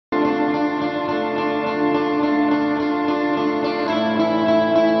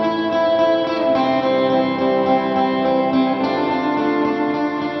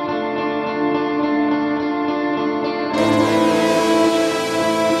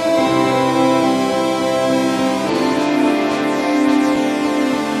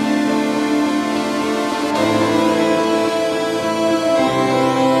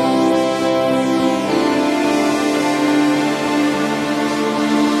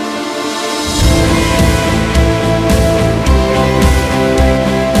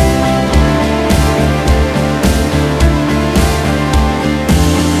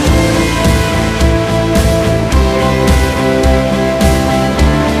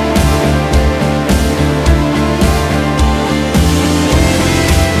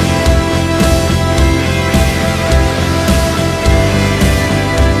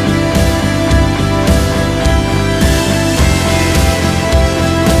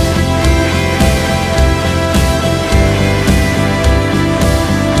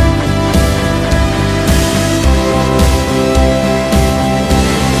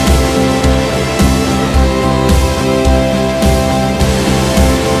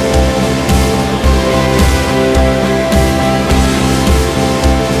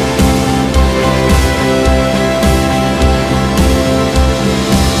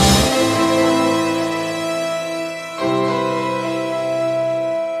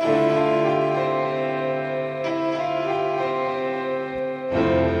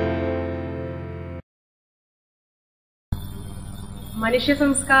മനുഷ്യ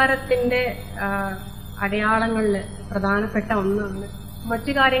സംസ്കാരത്തിൻ്റെ അടയാളങ്ങളിൽ പ്രധാനപ്പെട്ട ഒന്നാണ്.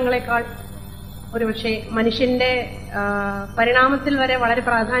 മറ്റു കാര്യങ്ങളെക്കാൾ ഒരുപക്ഷെ മനുഷ്യൻ്റെ പരിണാമത്തിൽ വരെ വളരെ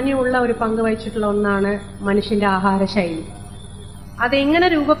പ്രാധാന്യമുള്ള ഒരു പങ്ക് വഹിച്ചിട്ടുള്ള ഒന്നാണ് മനുഷ്യൻ്റെ ആഹാരശൈലി. അതെങ്ങനെ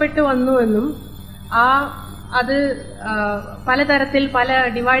രൂപപ്പെട്ടു വന്നുവെന്നും അത് പലതരത്തിൽ പല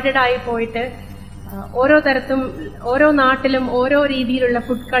ഡിവൈഡഡ് ആയി പോയിട്ട് ഓരോ നാട്ടിലും ഓരോ രീതിയിലുള്ള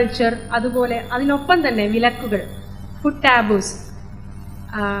ഫുഡ് കൾച്ചർ, അതുപോലെ അതിനൊപ്പം തന്നെ വിലക്കുകൾ, ഫുഡ് ടാബൂസ്,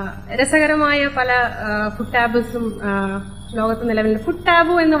 രസകരമായ പല ഫുഡ് ടാബൂസും ലോകത്ത് നിലവിലുണ്ട്. ഫുഡ്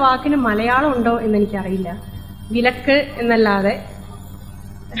ടാബു എന്ന വാക്കിന് മലയാളം ഉണ്ടോ എന്ന് എനിക്കറിയില്ല. വിലക്ക് എന്നല്ലാതെ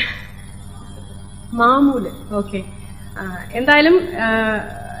മാമൂല്. ഓക്കെ, എന്തായാലും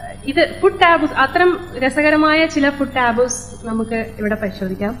ഇത് ഫുഡ് ടാബൂസ്, അത്തരം രസകരമായ ചില ഫുഡ് ടാബൂസ് നമുക്ക് ഇവിടെ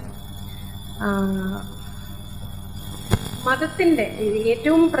പരിശോധിക്കാം. മതത്തിന്റെ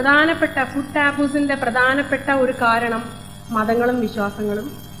ഏറ്റവും പ്രധാനപ്പെട്ട ഫുഡ് ടാബൂസിന്റെ പ്രധാനപ്പെട്ട ഒരു കാരണം മതങ്ങളും വിശ്വാസങ്ങളും,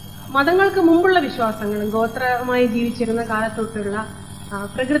 മതങ്ങൾക്ക് മുമ്പുള്ള വിശ്വാസങ്ങളും, ഗോത്രമായി ജീവിച്ചിരുന്ന കാലത്തൊട്ടുള്ള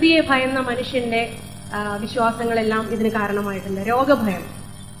പ്രകൃതിയെ ഭയന്ന മനുഷ്യന്റെ വിശ്വാസങ്ങളെല്ലാം ഇതിന് കാരണമായിട്ടുണ്ട്. രോഗഭയം,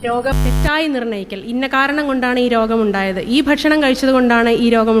 രോഗം തെറ്റായി നിർണ്ണയിക്കൽ, ഇന്ന കാരണം കൊണ്ടാണ് ഈ രോഗമുണ്ടായത്, ഈ ഭക്ഷണം കഴിച്ചത് കൊണ്ടാണ് ഈ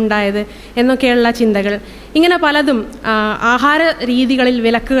രോഗമുണ്ടായത് എന്നൊക്കെയുള്ള ചിന്തകൾ, ഇങ്ങനെ പലതും. ആഹാര രീതികളിൽ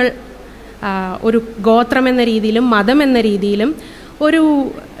വിലക്കുകൾ ഒരു ഗോത്രം എന്ന രീതിയിലും മതം എന്ന രീതിയിലും ഒരു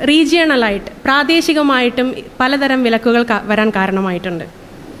റീജിയണലായിട്ട് പ്രാദേശികമായിട്ടും പലതരം വിലക്കുകൾ വരാൻ കാരണമായിട്ടുണ്ട്.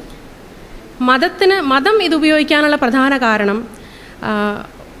 മതം ഇത് ഉപയോഗിക്കാനുള്ള പ്രധാന കാരണം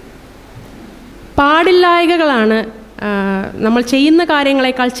പാടില്ലായ്കകളാണ്. നമ്മൾ ചെയ്യുന്ന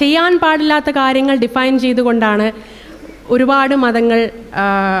കാര്യങ്ങളെക്കാൾ ചെയ്യാൻ പാടില്ലാത്ത കാര്യങ്ങൾ ഡിഫൈൻ ചെയ്തുകൊണ്ടാണ് ഒരുപാട് മതങ്ങൾ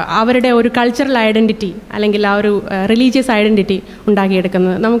അവരുടെ ഒരു കൾച്ചറൽ ഐഡൻറ്റിറ്റി അല്ലെങ്കിൽ ആ ഒരു റിലീജിയസ് ഐഡൻറ്റിറ്റി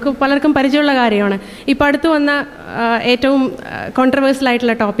ഉണ്ടാക്കിയെടുക്കുന്നത്. നമുക്ക് പലർക്കും പരിചയമുള്ള കാര്യമാണ്. ഇപ്പോൾ അടുത്ത് വന്ന ഏറ്റവും കോൺട്രവേഴ്സ്യൽ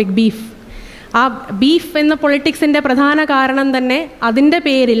ആയിട്ടുള്ള ടോപ്പിക് ബീഫ്. ആ ബീഫ് എന്ന പൊളിറ്റിക്സിൻ്റെ പ്രധാന കാരണം തന്നെ അതിൻ്റെ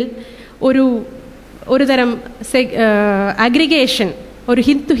പേരിൽ ഒരു തരം അഗ്രിഗേഷൻ, ഒരു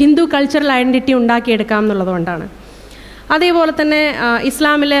ഹിന്ദു കൾച്ചറൽ ഐഡൻറ്റിറ്റി ഉണ്ടാക്കിയെടുക്കാം എന്നുള്ളതുകൊണ്ടാണ്. അതേപോലെ തന്നെ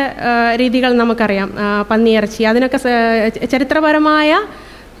ഇസ്ലാമിലെ രീതികൾ നമുക്കറിയാം. പന്നിയിറച്ചി, അതിനൊക്കെ ചരിത്രപരമായ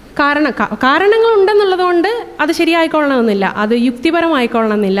കാരണങ്ങളുണ്ടെന്നുള്ളതുകൊണ്ട് അത് ശരിയായിക്കൊള്ളണമെന്നില്ല, അത്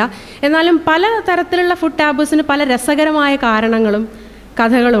യുക്തിപരമായിക്കൊള്ളണമെന്നില്ല. എന്നാലും പല തരത്തിലുള്ള ഫുഡ് ടാബൂസിന് പല രസകരമായ കാരണങ്ങളും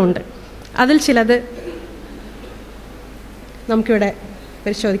കഥകളും ഉണ്ട്. അതിൽ ചിലത് നമുക്കിവിടെ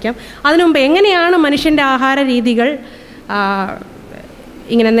പരിശോധിക്കാം. അതിനു മുമ്പ് എങ്ങനെയാണ് മനുഷ്യൻ്റെ ആഹാര രീതികൾ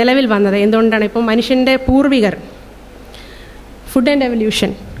ഇങ്ങനെ നിലവിൽ വന്നത്, എന്തുകൊണ്ടാണ് ഇപ്പോൾ മനുഷ്യൻ്റെ പൂർവികർ, ഫുഡ് ആൻഡ്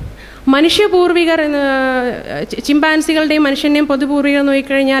എവല്യൂഷൻ, മനുഷ്യപൂർവികർ എന്ന് ചിമ്പാൻസികളുടെയും മനുഷ്യൻ്റെയും പൊതുപൂർവികർ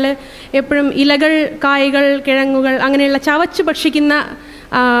നോക്കിക്കഴിഞ്ഞാൽ എപ്പോഴും ഇലകൾ, കായ്കൾ, കിഴങ്ങുകൾ അങ്ങനെയുള്ള ചവച്ച് ഭക്ഷിക്കുന്ന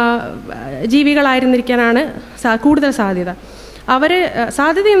ജീവികളായിരുന്നിരിക്കാനാണ് കൂടുതൽ സാധ്യത.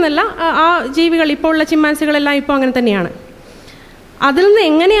 സാധ്യതയെന്നല്ല, ആ ജീവികൾ, ഇപ്പോൾ ഉള്ള ചിമ്പാൻസികളെല്ലാം ഇപ്പോൾ അങ്ങനെ തന്നെയാണ്. അതിൽ നിന്ന്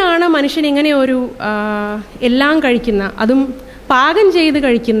എങ്ങനെയാണ് മനുഷ്യൻ ഇങ്ങനെ ഒരു എല്ലാം കഴിക്കുന്ന, അതും പാകം ചെയ്ത്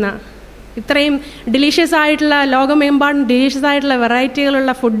കഴിക്കുന്ന, ഇത്രയും ഡിലീഷ്യസ് ആയിട്ടുള്ള, ലോകമെമ്പാടും ഡിലീഷ്യസ് ആയിട്ടുള്ള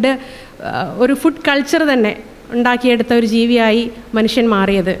വെറൈറ്റികളുള്ള ഫുഡ്, ഒരു ഫുഡ് കൾച്ചർ തന്നെ ഉണ്ടാക്കിയെടുത്ത ഒരു ജീവിയായി മനുഷ്യൻ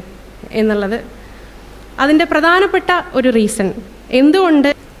മാറിയത് എന്നുള്ളത് അതിൻ്റെ പ്രധാനപ്പെട്ട ഒരു റീസൺ. എന്തുകൊണ്ട്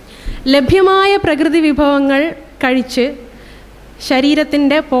ലഭ്യമായ പ്രകൃതി വിഭവങ്ങൾ കഴിച്ച്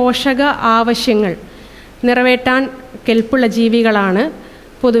ശരീരത്തിൻ്റെ പോഷക ആവശ്യങ്ങൾ നിറവേറ്റാൻ കെൽപ്പുള്ള ജീവികളാണ്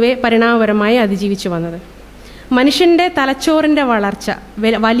പൊതുവെ പരിണാമപരമായി അതിജീവിച്ചു വന്നത്. മനുഷ്യൻ്റെ തലച്ചോറിൻ്റെ വളർച്ച,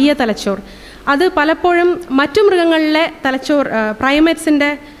 വലിയ തലച്ചോർ, അത് പലപ്പോഴും മറ്റു മൃഗങ്ങളിലെ തലച്ചോർ, പ്രൈമേറ്റ്സിൻ്റെ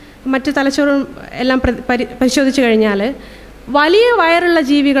മറ്റു തലച്ചോറും എല്ലാം പരിശോധിച്ചു കഴിഞ്ഞാൽ വലിയ വയറുള്ള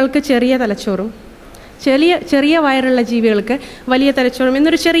ജീവികൾക്ക് ചെറിയ തലച്ചോറും ചെറിയ വയറുള്ള ജീവികൾക്ക് വലിയ തലച്ചോറും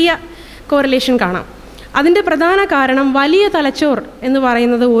എന്നൊരു ചെറിയ കോറിലേഷൻ കാണാം. അതിൻ്റെ പ്രധാന കാരണം വലിയ തലച്ചോർ എന്ന്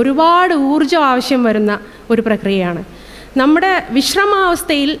പറയുന്നത് ഒരുപാട് ഊർജ്ജം ആവശ്യം വരുന്ന ഒരു പ്രക്രിയയാണ്. നമ്മുടെ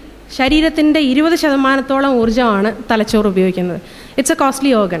വിശ്രമാവസ്ഥയിൽ ശരീരത്തിൻ്റെ 20% ഊർജ്ജമാണ് തലച്ചോറ് ഉപയോഗിക്കുന്നത്. It's A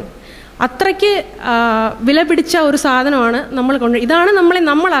costly organ. അത്രയ്ക്ക് വില പിടിച്ച ഒരു സാധനമാണ് ഇതാണ്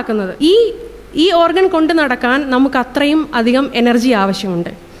നമ്മളാക്കുന്നത്. ഈ ഓർഗൻ കൊണ്ട് നടക്കാൻ നമുക്ക് അത്രയും അധികം എനർജി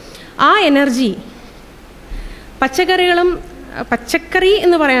ആവശ്യമുണ്ട്. ആ എനർജി പച്ചക്കറി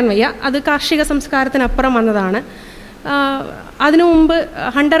എന്ന് പറയാൻ വയ്യ, അത് കാർഷിക സംസ്കാരത്തിനപ്പുറം വന്നതാണ്. അതിനു മുമ്പ്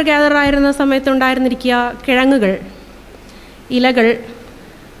ഹണ്ടർ ഗ്യാദർ ആയിരുന്ന സമയത്തുണ്ടായിരുന്നിരിക്കുക കിഴങ്ങുകൾ, ഇലകൾ,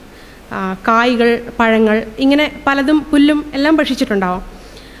 കായ്കൾ, പഴങ്ങൾ, ഇങ്ങനെ പലതും, പുല്ലും എല്ലാം ഭക്ഷിച്ചിട്ടുണ്ടാവും.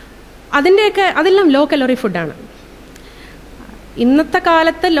 അതെല്ലാം ലോ കലോറി ഫുഡാണ്. ഇന്നത്തെ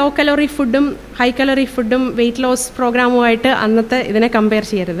കാലത്ത് ലോ കലോറി ഫുഡും ഹൈ കലോറി ഫുഡും വെയിറ്റ് ലോസ് പ്രോഗ്രാമുമായിട്ട് അന്നത്തെ ഇതിനെ കമ്പയർ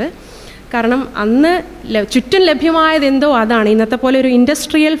ചെയ്യരുത്. കാരണം അന്ന് ചുറ്റും ലഭ്യമായത് എന്തോ അതാണ്. ഇന്നത്തെ പോലെ ഒരു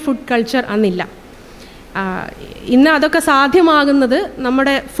ഇൻഡസ്ട്രിയൽ ഫുഡ് കൾച്ചർ അന്നില്ല. ഇന്ന് അതൊക്കെ സാധ്യമാകുന്നത്,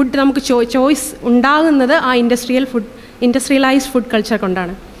 നമ്മുടെ ഫുഡ് നമുക്ക് ചോയ്സ് ഉണ്ടാകുന്നത് ആ industrial food industrialised food culture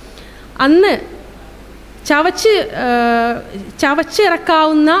കൊണ്ടാണ്. അന്ന്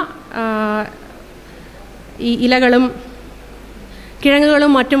ചവച്ചിറക്കാവുന്ന ഈ ഇലകളും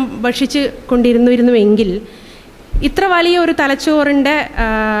കിഴങ്ങുകളും മറ്റും ഭക്ഷിച്ച് കൊണ്ടിരുന്നുവെങ്കിൽ ഇത്ര വലിയ ഒരു തലച്ചോറിൻ്റെ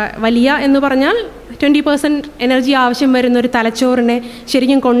വലിയ എന്ന് പറഞ്ഞാൽ 20% എനർജി ആവശ്യം വരുന്ന ഒരു തലച്ചോറിനെ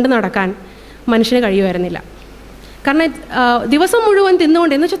ശരിക്കും കൊണ്ടു നടക്കാൻ മനുഷ്യന് കഴിയുമായിരുന്നില്ല. കാരണം ദിവസം മുഴുവൻ എന്ന്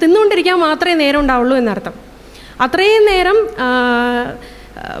വെച്ചാൽ തിന്നുകൊണ്ടിരിക്കാൻ മാത്രമേ നേരം ഉണ്ടാവുള്ളൂ എന്നർത്ഥം. അത്രയും നേരം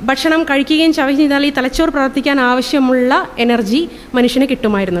ഭക്ഷണം കഴിക്കുകയും ചവയ്ക്കുകയും ചെയ്താൽ ഈ തലച്ചോർ പ്രവർത്തിക്കാൻ ആവശ്യമുള്ള എനർജി മനുഷ്യന്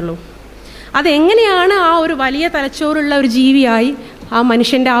കിട്ടുമായിരുന്നുള്ളൂ. അതെങ്ങനെയാണ് ആ ഒരു വലിയ തലച്ചോറുള്ള ഒരു ജീവിയായി ആ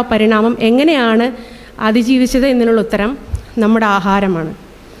മനുഷ്യൻ്റെ ആ പരിണാമം എങ്ങനെയാണ് അതിജീവിച്ചത് എന്നുള്ള ഉത്തരം നമ്മുടെ ആഹാരമാണ്.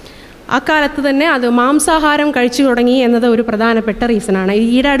 അക്കാലത്ത് തന്നെ അത് മാംസാഹാരം കഴിച്ചു തുടങ്ങി എന്നത് ഒരു പ്രധാനപ്പെട്ട റീസണാണ്.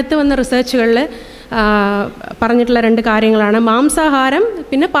 ഈയിടെ അടുത്ത് വന്ന റിസർച്ചുകളിൽ പറഞ്ഞിട്ടുള്ള 2 കാര്യങ്ങളാണ്: മാംസാഹാരം,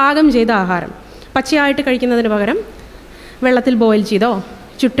 പിന്നെ പാകം ചെയ്ത ആഹാരം. പച്ചയായിട്ട് കഴിക്കുന്നതിന് പകരം വെള്ളത്തിൽ ബോയിൽ ചെയ്തോ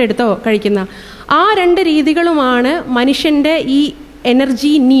ചുട്ടെടുത്തോ കഴിക്കുന്ന ആ 2 രീതികളുമാണ് മനുഷ്യൻ്റെ ഈ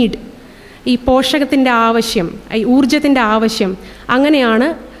എനർജി നീഡ്, ഈ പോഷകത്തിൻ്റെ ആവശ്യം, ഈ ഊർജത്തിൻ്റെ ആവശ്യം, അങ്ങനെയാണ്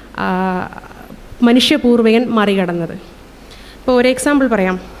മനുഷ്യപൂർവികൻ മറികടന്നത്. ഇപ്പോൾ ഒരു എക്സാമ്പിൾ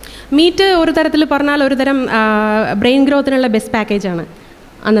പറയാം. മീറ്റ് ഒരു തരത്തിൽ പറഞ്ഞാൽ ഒരു തരം ബ്രെയിൻ ഗ്രോത്തിനുള്ള ബെസ്റ്റ് പാക്കേജാണ്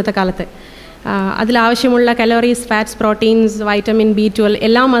അന്നത്തെ കാലത്ത്. അതിലാവശ്യമുള്ള calories, fats, proteins, vitamin B12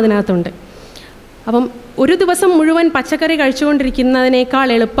 എല്ലാം അതിനകത്തുണ്ട്. അപ്പം ഒരു ദിവസം മുഴുവൻ പച്ചക്കറി കഴിച്ചുകൊണ്ടിരിക്കുന്നതിനേക്കാൾ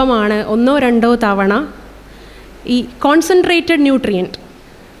എളുപ്പമാണ് 1-2 തവണ ഈ കോൺസെൻട്രേറ്റഡ് ന്യൂട്രിയൻറ്റ്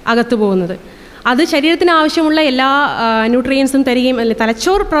അകത്തു പോകുന്നത്. അത് ശരീരത്തിന് ആവശ്യമുള്ള എല്ലാ ന്യൂട്രിയൻസും തരികയും, അല്ലെ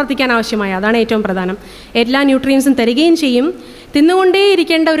തലച്ചോർ പ്രവർത്തിക്കാൻ ആവശ്യമായ, അതാണ് ഏറ്റവും പ്രധാനം, എല്ലാ ന്യൂട്രിയൻസും തരികയും ചെയ്യും.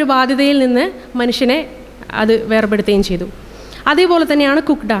 തിന്നുകൊണ്ടേയിരിക്കേണ്ട ഒരു ബാധ്യതയിൽ നിന്ന് മനുഷ്യനെ അത് വേർപെടുത്തുകയും ചെയ്തു. അതേപോലെ തന്നെയാണ്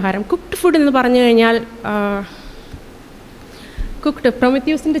കുക്ക്ഡ് ആഹാരം. കുക്ക്ഡ് ഫുഡ് എന്ന് പറഞ്ഞു കഴിഞ്ഞാൽ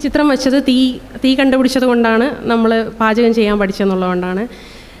പ്രൊമത്യൂസിൻ്റെ ചിത്രം വെച്ചത് തീ കണ്ടുപിടിച്ചത് കൊണ്ടാണ് നമ്മൾ പാചകം ചെയ്യാൻ പഠിച്ചെന്നുള്ളതുകൊണ്ടാണ്.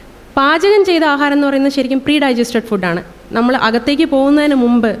 പാചകം ചെയ്ത ആഹാരം എന്ന് പറയുന്നത് ശരിക്കും പ്രീ ഡൈജസ്റ്റഡ് ഫുഡാണ്. നമ്മൾ അകത്തേക്ക് പോകുന്നതിന്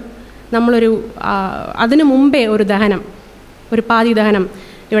മുമ്പ് അതിനു മുമ്പേ ഒരു പാതി ദഹനം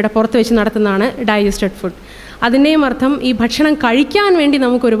ഇവിടെ പുറത്ത് വെച്ച് നടത്തുന്നതാണ് ഡൈജസ്റ്റഡ് ഫുഡ്. അതിൻ്റെയും അർത്ഥം ഈ ഭക്ഷണം കഴിക്കാൻ വേണ്ടി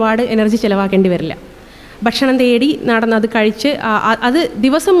നമുക്ക് ഒരുപാട് എനർജി ചിലവാക്കേണ്ടി വരില്ല. ഭക്ഷണം തേടി നടന്ന് അത് കഴിച്ച് അത്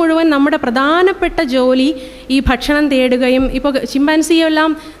ദിവസം മുഴുവൻ നമ്മുടെ പ്രധാനപ്പെട്ട ജോലി ഈ ഭക്ഷണം തേടുകയും, ഇപ്പോൾ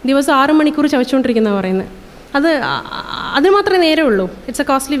ചിമ്പാൻസിയെല്ലാം ദിവസം 6 മണിക്കൂർ ചവച്ചുകൊണ്ടിരിക്കുന്നതാണ് പറയുന്നത്. അതിന് മാത്രമേ നേരമുള്ളൂ. It's A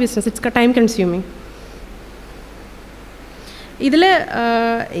costly business, it's time consuming. ഇതിൽ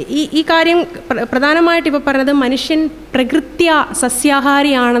ഈ കാര്യം പ്രധാനമായിട്ട് ഇപ്പോൾ പറഞ്ഞത് മനുഷ്യൻ പ്രകൃത്യ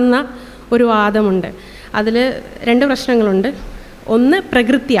സസ്യാഹാരിയാണെന്ന ഒരു വാദമുണ്ട്. അതിൽ 2 പ്രശ്നങ്ങളുണ്ട്. ഒന്ന്,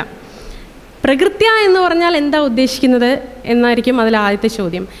 പ്രകൃത്യ എന്ന് പറഞ്ഞാൽ എന്താ ഉദ്ദേശിക്കുന്നത് എന്നായിരിക്കും അതിൽ ആദ്യത്തെ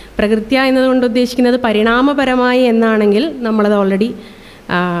ചോദ്യം. പ്രകൃത്യ എന്നതുകൊണ്ട് ഉദ്ദേശിക്കുന്നത് പരിണാമപരമായി എന്നാണെങ്കിൽ നമ്മളത് ഓൾറെഡി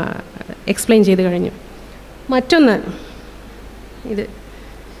എക്സ്പ്ലെയിൻ ചെയ്ത് കഴിഞ്ഞു. മറ്റൊന്ന്,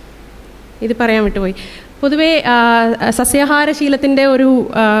 ഇത് പറയാൻ വിട്ടുപോയി. പൊതുവേ സസ്യാഹാരശീലത്തിൻ്റെ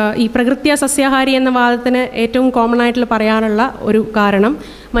ഈ പ്രകൃത്യ സസ്യാഹാരി എന്ന വാദത്തിന് ഏറ്റവും കോമൺ ആയിട്ടുള്ള പറയാനുള്ള ഒരു കാരണം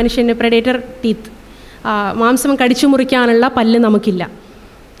മനുഷ്യന് പ്രെഡേറ്റർ ടീത്ത്, മാംസം കടിച്ചു മുറിക്കാനുള്ള പല്ല് നമുക്കില്ല.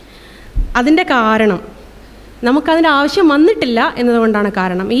 അതിൻ്റെ കാരണം നമുക്കതിൻ്റെ ആവശ്യം വന്നിട്ടില്ല എന്നതുകൊണ്ടാണ്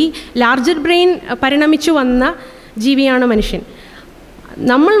കാരണം. ഈ ലാർജർ ബ്രെയിൻ പരിണമിച്ചു വന്ന ജീവിയാണ് മനുഷ്യൻ.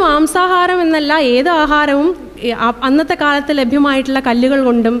 നമ്മൾ മാംസാഹാരം എന്നല്ല, ഏത് ആഹാരവും അന്നത്തെ കാലത്ത് ലഭ്യമായിട്ടുള്ള കല്ലുകൾ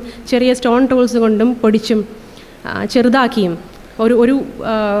കൊണ്ടും ചെറിയ സ്റ്റോൺ ടൂൾസ് കൊണ്ടും പൊടിച്ചും ചെറുതാക്കിയും ഒരു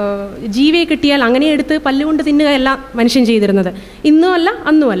ജീവിയെ കിട്ടിയാൽ അങ്ങനെ എടുത്ത് പല്ലുകൊണ്ട് തിന്നുകയല്ല മനുഷ്യൻ ചെയ്തിരുന്നത്. ഇന്നുമല്ല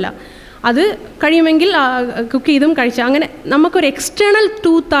അന്നുമല്ല. അത് കഴിയുമെങ്കിൽ കുക്ക് ചെയ്തും കഴിച്ച് അങ്ങനെ നമുക്കൊരു എക്സ്റ്റേണൽ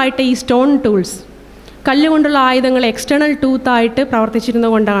ടൂത്തായിട്ട് ഈ സ്റ്റോൺ ടൂൾസ്, കല്ലുകൊണ്ടുള്ള ആയുധങ്ങൾ എക്സ്റ്റേണൽ ടൂത്തായിട്ട്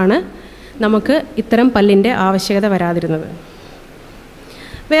പ്രവർത്തിച്ചിരുന്നത് കൊണ്ടാണ് നമുക്ക് ഇത്തരം പല്ലിൻ്റെ ആവശ്യകത വരാതിരുന്നത്.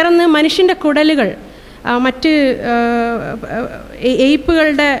 വേറൊന്ന്, മനുഷ്യൻ്റെ കുടലുകൾ മറ്റ്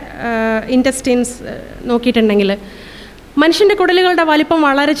എയ്പ്പുകളുടെ ഇൻറ്റസ്റ്റൈൻസ് നോക്കിയിട്ടുണ്ടെങ്കിൽ മനുഷ്യൻ്റെ കുടലുകളുടെ വലിപ്പം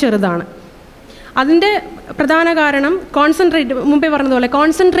വളരെ ചെറുതാണ്. അതിൻ്റെ പ്രധാന കാരണം മുമ്പേ പറഞ്ഞതുപോലെ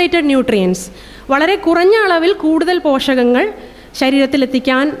കോൺസെൻട്രേറ്റഡ് ന്യൂട്രിയൻസ്, വളരെ കുറഞ്ഞ അളവിൽ കൂടുതൽ പോഷകങ്ങൾ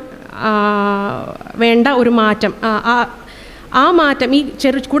ശരീരത്തിലെത്തിക്കാൻ വേണ്ട ഒരു മാറ്റം. ആ മാറ്റം, ഈ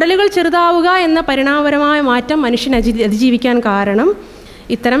കുടലുകൾ ചെറുതാവുക എന്ന പരിണാമപരമായ മാറ്റം മനുഷ്യൻ അതിജീവിക്കാൻ കാരണം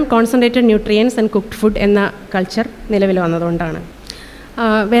ഇത്തരം concentrated nutrients and cooked food എന്ന കൾച്ചർ നിലവിൽ വന്നതുകൊണ്ടാണ്.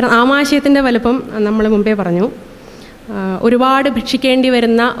 വേറെ ആമാശയത്തിൻ്റെ വലുപ്പം നമ്മൾ മുമ്പേ പറഞ്ഞു. ഒരുപാട് ഭക്ഷിക്കേണ്ടി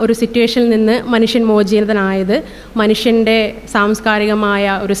വരുന്ന ഒരു സിറ്റുവേഷനിൽ നിന്ന് മനുഷ്യൻ മോചിതനായത് മനുഷ്യൻ്റെ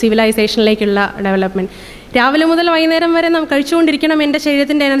സാംസ്കാരികമായ ഒരു സിവിലൈസേഷനിലേക്കുള്ള ഡെവലപ്മെൻറ്റ്. രാവിലെ മുതൽ വൈകുന്നേരം വരെ നാം കഴിച്ചുകൊണ്ടിരിക്കണം, എൻ്റെ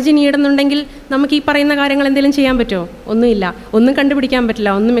ശരീരത്തിൻ്റെ എനർജി നീടുന്നുണ്ടെങ്കിൽ നമുക്ക് ഈ പറയുന്ന കാര്യങ്ങൾ എന്തെങ്കിലും ചെയ്യാൻ പറ്റുമോ? ഒന്നുമില്ല. ഒന്നും കണ്ടുപിടിക്കാൻ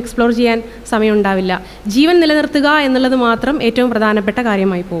പറ്റില്ല, ഒന്നും എക്സ്പ്ലോർ ചെയ്യാൻ സമയം ഉണ്ടാവില്ല. ജീവൻ നിലനിർത്തുക എന്നുള്ളത് മാത്രം ഏറ്റവും പ്രധാനപ്പെട്ട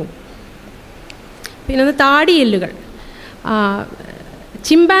കാര്യമായി പോകും. പിന്നെ താടിയെല്ലുകൾ.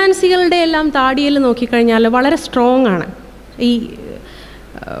 ചിമ്പാൻസികളുടെ എല്ലാം താടിയിൽ നോക്കിക്കഴിഞ്ഞാൽ വളരെ സ്ട്രോങ് ആണ്. ഈ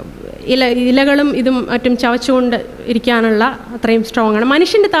ഇലകളും ഇതും മറ്റും ചവച്ചുകൊണ്ട് ഇരിക്കാനുള്ള അത്രയും സ്ട്രോങ് ആണ്.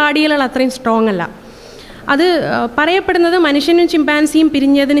 മനുഷ്യൻ്റെ താടിയിലുള്ള അത്രയും സ്ട്രോങ് അല്ല. അത് പറയപ്പെടുന്നത് മനുഷ്യനും ചിമ്പാൻസിയും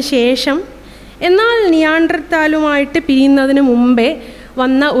പിരിഞ്ഞതിന് ശേഷം, എന്നാൽ നിയാൻഡർതാലുമായിട്ട് പിരിയുന്നതിന് മുമ്പേ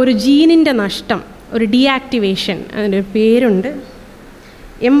വന്ന ഒരു ജീനിൻ്റെ നഷ്ടം, ഒരു ഡീആക്ടിവേഷൻ, അതിൻ്റെ പേരുണ്ട്,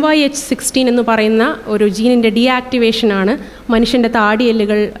 MYH16 എന്ന് പറയുന്ന ഒരു ജീനിൻ്റെ ഡീആക്ടിവേഷനാണ് മനുഷ്യൻ്റെ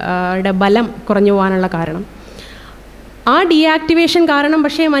താടിയെല്ലുകളുടെ ബലം കുറഞ്ഞു പോകാനുള്ള കാരണം. ആ ഡീആക്ടിവേഷൻ കാരണം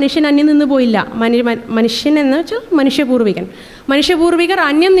പക്ഷേ മനുഷ്യൻ അന്യം നിന്ന് പോയില്ല. മനുഷ്യൻ എന്ന് വെച്ചാൽ മനുഷ്യപൂർവികർ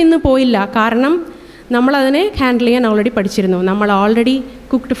അന്യം നിന്ന് പോയില്ല. കാരണം നമ്മളതിനെ ഹാൻഡിൽ ചെയ്യാൻ ഓൾറെഡി പഠിച്ചിരുന്നു. നമ്മൾ ഓൾറെഡി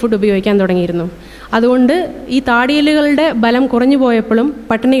കുക്ക്ഡ് ഫുഡ് ഉപയോഗിക്കാൻ തുടങ്ങിയിരുന്നു. അതുകൊണ്ട് ഈ താടിയെല്ലുകളുടെ ബലം കുറഞ്ഞു പോയപ്പോഴും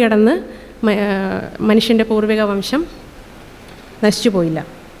പട്ടിണി കിടന്ന് മനുഷ്യൻ്റെ പൂർവിക വംശം നശിച്ചു പോയില്ല.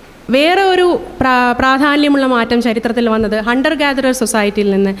 വേറെ ഒരു പ്രാധാന്യമുള്ള മാറ്റം ചരിത്രത്തിൽ വന്നത് ഹണ്ടർ ഗാദറർ സൊസൈറ്റിയിൽ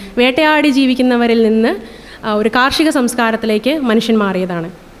നിന്ന്, വേട്ടയാടി ജീവിക്കുന്നവരിൽ നിന്ന് ഒരു കാർഷിക സംസ്കാരത്തിലേക്ക് മനുഷ്യൻ മാറിയതാണ്.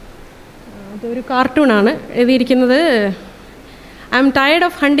 അതൊരു കാർട്ടൂണാണ് എഴുതിയിരിക്കുന്നത്. I M tired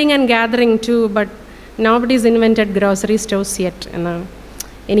of hunting and gathering to but nobody's invented grocery stores yet എന്നാണ്.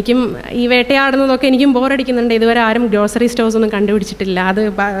 എനിക്കും ഈ വേട്ടയാടുന്നതൊക്കെ എനിക്കും ബോറടിക്കുന്നുണ്ട്. ഇതുവരെ ആരും ഗ്രോസറി സ്റ്റോഴ്സ് ഒന്നും കണ്ടുപിടിച്ചിട്ടില്ല. അത്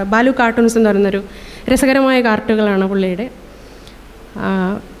ബാലു കാർട്ടൂൺസ് എന്ന് പറയുന്നൊരു രസകരമായ കാർട്ടുകളാണ് പുള്ളിയുടെ.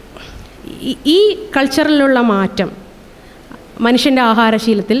 ഈ കൾച്ചറിലുള്ള മാറ്റം മനുഷ്യൻ്റെ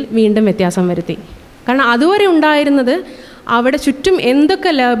ആഹാരശീലത്തിൽ വീണ്ടും വ്യത്യാസം വരുത്തി. കാരണം അതുവരെ ഉണ്ടായിരുന്നത് അവിടെ ചുറ്റും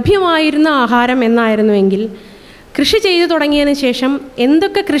എന്തൊക്കെ ലഭ്യമായിരുന്ന ആഹാരം എന്നായിരുന്നുവെങ്കിൽ, കൃഷി ചെയ്തു തുടങ്ങിയതിന് ശേഷം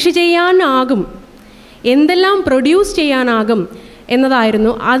എന്തൊക്കെ കൃഷി ചെയ്യാനാകും, എന്തെല്ലാം പ്രൊഡ്യൂസ് ചെയ്യാനാകും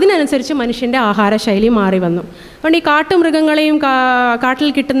എന്നതായിരുന്നു. അതിനനുസരിച്ച് മനുഷ്യൻ്റെ ആഹാരശൈലി മാറി വന്നു. അതുകൊണ്ട് ഈ കാട്ടുമൃഗങ്ങളെയും കാട്ടിൽ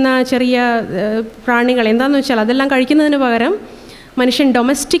കിട്ടുന്ന ചെറിയ പ്രാണികൾ എന്താണെന്ന് വെച്ചാൽ അതെല്ലാം കഴിക്കുന്നതിന് പകരം മനുഷ്യൻ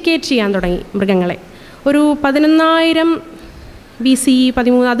ഡൊമസ്റ്റിക്കേറ്റ് ചെയ്യാൻ തുടങ്ങി മൃഗങ്ങളെ. ഒരു 11,000 BC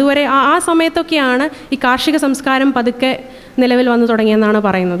 13 അതുവരെ ആ സമയത്തൊക്കെയാണ് ഈ കാർഷിക സംസ്കാരം പതുക്കെ നിലവിൽ വന്നു തുടങ്ങിയെന്നാണ്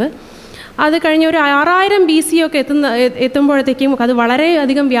പറയുന്നത്. അത് കഴിഞ്ഞ് ഒരു 6000 BC ഒക്കെ എത്തുമ്പോഴത്തേക്കും അത്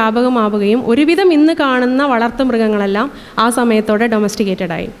വളരെയധികം വ്യാപകമാവുകയും ഒരുവിധം ഇന്ന് കാണുന്ന വളർത്തു മൃഗങ്ങളെല്ലാം ആ സമയത്തോടെ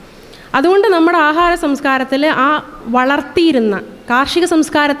ഡൊമസ്റ്റിക്കേറ്റഡ് ആയി. അതുകൊണ്ട് നമ്മുടെ ആഹാര സംസ്കാരത്തിൽ ആ വളർത്തിയിരുന്ന കാർഷിക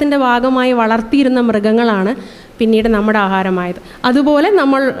സംസ്കാരത്തിൻ്റെ ഭാഗമായി വളർത്തിയിരുന്ന മൃഗങ്ങളാണ് പിന്നീട് നമ്മുടെ ആഹാരമായത്. അതുപോലെ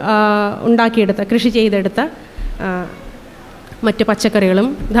നമ്മൾ ഉണ്ടാക്കിയെടുത്ത കൃഷി ചെയ്തെടുത്ത മറ്റ് പച്ചക്കറികളും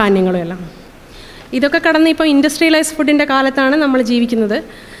ധാന്യങ്ങളും എല്ലാം. ഇതൊക്കെ കടന്ന് ഇപ്പോൾ ഇൻഡസ്ട്രിയലൈസ് ഫുഡിൻ്റെ കാലത്താണ് നമ്മൾ ജീവിക്കുന്നത്.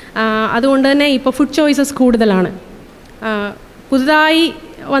 അതുകൊണ്ട് തന്നെ ഇപ്പോൾ ഫുഡ് ചോയ്സസ് കൂടുതലാണ്. പുതുതായി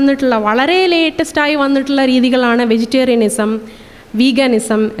വന്നിട്ടുള്ള വളരെ ലേറ്റസ്റ്റായി വന്നിട്ടുള്ള രീതികളാണ് വെജിറ്റേറിയനിസം,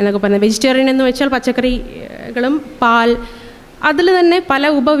 വീഗനിസം എന്നൊക്കെ പറയുന്നത്. വെജിറ്റേറിയൻ എന്ന് വെച്ചാൽ പച്ചക്കറികളും പാൽ, അതിൽ തന്നെ പല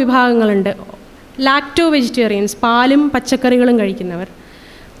ഉപവിഭാഗങ്ങളുണ്ട്. ലാക്ടോ വെജിറ്റേറിയൻസ്, പാലും പച്ചക്കറികളും കഴിക്കുന്നവർ.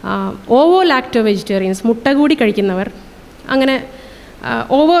 ഓവോ ലാക്ടോ വെജിറ്റേറിയൻസ്, മുട്ട കൂടി കഴിക്കുന്നവർ. അങ്ങനെ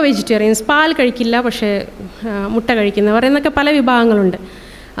ഓവോ വെജിറ്റേറിയൻസ്, പാൽ കഴിക്കില്ല പക്ഷേ മുട്ട കഴിക്കുന്നവർ എന്നൊക്കെ പല വിഭാഗങ്ങളുണ്ട്.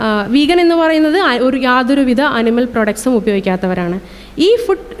 വീഗൻ എന്ന് പറയുന്നത് യാതൊരുവിധ അനിമൽ പ്രൊഡക്ട്സും ഉപയോഗിക്കാത്തവരാണ്. ഈ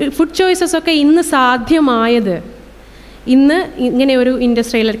ഫുഡ് ചോയ്സസ് ഒക്കെ ഇന്ന് സാധ്യമായത് ഇന്ന് ഇങ്ങനെ ഒരു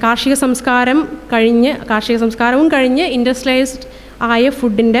കാർഷിക സംസ്കാരവും കഴിഞ്ഞ് ഇൻഡസ്ട്രിയലൈസ്ഡ് ആയ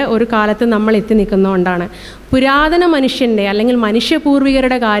ഫുഡിൻ്റെ ഒരു കാലത്ത് നമ്മൾ എത്തി നിൽക്കുന്നതുകൊണ്ടാണ്. പുരാതന മനുഷ്യൻ്റെ അല്ലെങ്കിൽ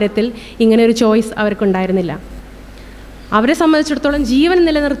മനുഷ്യപൂർവികരുടെ കാര്യത്തിൽ ഇങ്ങനെ ഒരു ചോയ്സ് അവർക്കുണ്ടായിരുന്നില്ല. അവരെ സംബന്ധിച്ചിടത്തോളം ജീവൻ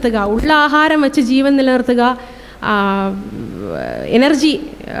നിലനിർത്തുക, ഉള്ള ആഹാരം വെച്ച് ജീവൻ നിലനിർത്തുക, എനർജി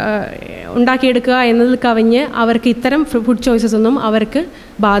ഉണ്ടാക്കിയെടുക്കുക എന്നതിൽ കവിഞ്ഞ് അവർക്ക് ഇത്തരം ഫുഡ് ചോയ്സസ് ഒന്നും അവർക്ക്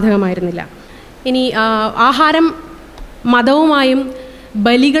ബാധകമായിരുന്നില്ല. ഇനി ആഹാരം മതവുമായും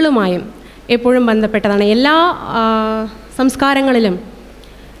ബലികളുമായും എപ്പോഴും ബന്ധപ്പെട്ടതാണ്. എല്ലാ സംസ്കാരങ്ങളിലും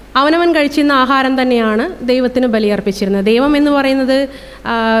അവനവൻ കഴിച്ചിരുന്ന ആഹാരം തന്നെയാണ് ദൈവത്തിന് ബലിയർപ്പിച്ചിരുന്നത്. ദൈവം എന്ന് പറയുന്നത്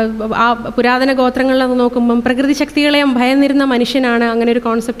ആ പുരാതന ഗോത്രങ്ങളിലൊക്കെ നോക്കുമ്പം പ്രകൃതി ശക്തികളെ ഭയന്നിരുന്ന മനുഷ്യനാണ് അങ്ങനെ ഒരു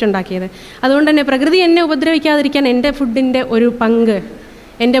കോൺസെപ്റ്റ് ഉണ്ടാക്കിയത്. അതുകൊണ്ട് തന്നെ പ്രകൃതി എന്നെ ഉപദ്രവിക്കാതിരിക്കാൻ എൻ്റെ ഫുഡിൻ്റെ ഒരു പങ്ക്,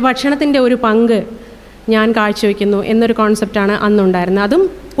 എൻ്റെ ഭക്ഷണത്തിൻ്റെ ഒരു പങ്ക് ഞാൻ കാഴ്ചവെക്കുന്നു എന്നൊരു കോൺസെപ്റ്റാണ് അന്നുണ്ടായിരുന്നത്. അതും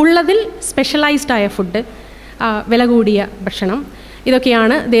ഉള്ളതിൽ സ്പെഷ്യലൈസ്ഡ് ആയ ഫുഡ്, വില കൂടിയ ഭക്ഷണം,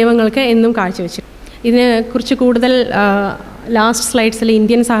 ഇതൊക്കെയാണ് ദൈവങ്ങൾക്ക് എന്നും കാഴ്ചവെച്ചത്. ഇതിനെക്കുറിച്ച് കൂടുതൽ ലാസ്റ്റ് സ്ലൈഡ്സിൽ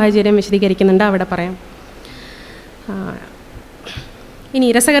ഇന്ത്യൻ സാഹചര്യം വിശദീകരിക്കുന്നുണ്ട്, അവിടെ പറയാം. ഇനി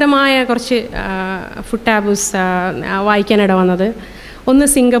രസകരമായ കുറച്ച് ഫുഡ് ടാബൂസ് വായിക്കാനിട വന്നത്. ഒന്ന്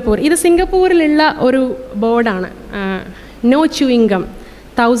സിംഗപ്പൂർ. ഇത് സിംഗപ്പൂരിലുള്ള ഒരു ബോർഡാണ്. No ച്യൂയിങ്കം,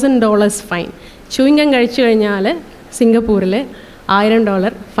 $1000 fine. ച്യൂയിങ്കം കഴിച്ചു കഴിഞ്ഞാൽ സിംഗപ്പൂരിൽ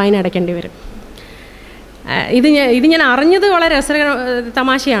 $1000 ഫൈൻ അടയ്ക്കേണ്ടി വരും. ഇത് ഞാൻ അറിഞ്ഞത് വളരെ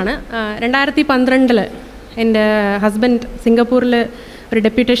തമാശയാണ്. 2012 എൻ്റെ ഹസ്ബൻഡ് സിംഗപ്പൂരിൽ ഒരു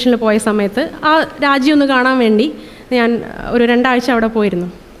ഡെപ്യൂട്ടേഷനിൽ പോയ സമയത്ത് ആ രാജ്യം ഒന്ന് കാണാൻ വേണ്ടി ഞാൻ ഒരു 2 ആഴ്ച അവിടെ പോയിരുന്നു.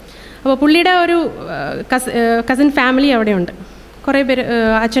 അപ്പോൾ പുള്ളിയുടെ ഒരു കസിൻ ഫാമിലി അവിടെയുണ്ട്. കുറേ പേര്,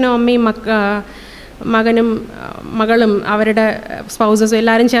 അച്ഛനും അമ്മയും മകനും മകളും അവരുടെ സ്പൗസസും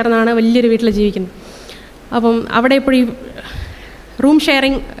എല്ലാവരും ചേർന്നാണ് വലിയൊരു വീട്ടിൽ ജീവിക്കുന്നത്. അപ്പം അവിടെ ഇപ്പോൾ ഈ റൂം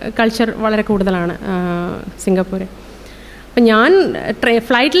ഷെയറിങ് കൾച്ചർ വളരെ കൂടുതലാണ് സിംഗപ്പൂർ. അപ്പം ഞാൻ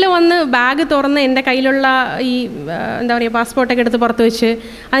ഫ്ലൈറ്റിൽ വന്ന് ബാഗ് തുറന്ന് എൻ്റെ കയ്യിലുള്ള ഈ എന്താ പറയുക പാസ്പോർട്ടൊക്കെ എടുത്ത് പുറത്ത് വെച്ച്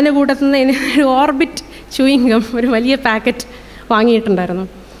അതിൻ്റെ കൂട്ടത്തു നിന്ന് ഒരു ഓർബിറ്റ് ചൂയിങ്കം ഒരു വലിയ പാക്കറ്റ് വാങ്ങിയിട്ടുണ്ടായിരുന്നു.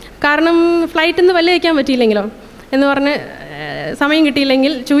 കാരണം ഫ്ലൈറ്റിൽ നിന്ന് വല്ല വയ്ക്കാൻ പറ്റിയില്ലെങ്കിലോ എന്ന് പറഞ്ഞ് സമയം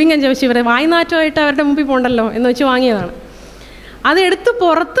കിട്ടിയില്ലെങ്കിൽ ചൂയിങ്കം ചോദിച്ചു ഇവരെ വായ്നാറ്റമായിട്ട് അവരുടെ മുമ്പിൽ പോകണ്ടല്ലോ എന്ന് വെച്ച് വാങ്ങിയതാണ്. അതെടുത്ത്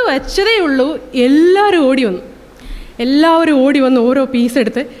പുറത്ത് വെച്ചതേ ഉള്ളൂ, എല്ലാവരും ഓടി വന്ന് ഓരോ പീസ്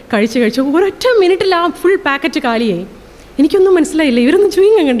എടുത്ത് കഴിച്ച് ഒരൊറ്റ മിനിറ്റിൽ ആ ഫുൾ പാക്കറ്റ് കാലിയായി. എനിക്കൊന്നും മനസ്സിലായില്ല, ഇവരൊന്നും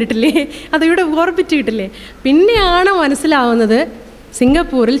ചൂയിങ്കം കണ്ടിട്ടില്ലേ, അത് ഇവിടെ ഓർബിറ്റ് കിട്ടില്ലേ. പിന്നെയാണ് മനസ്സിലാവുന്നത്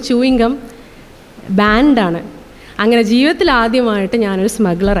സിംഗപ്പൂരിൽ ചൂയിങ്കം ബാൻഡാണ്. അങ്ങനെ ജീവിതത്തിൽ ആദ്യമായിട്ട് ഞാനൊരു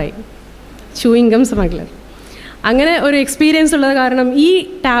സ്മഗ്ലറായി, ചൂയിങ്കം സ്മഗ്ലർ. അങ്ങനെ ഒരു എക്സ്പീരിയൻസ് ഉള്ളത് കാരണം ഈ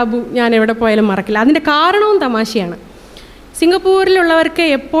ടാബു ഞാൻ എവിടെ പോയാലും മറക്കില്ല. അതിൻ്റെ കാരണവും തമാശയാണ്. സിംഗപ്പൂരിലുള്ളവർക്ക്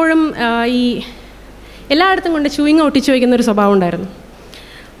എപ്പോഴും ഈ എല്ലായിടത്തും കൊണ്ട് ചൂയിങ്കം ഒട്ടിച്ചു വയ്ക്കുന്നൊരു സ്വഭാവം ഉണ്ടായിരുന്നു.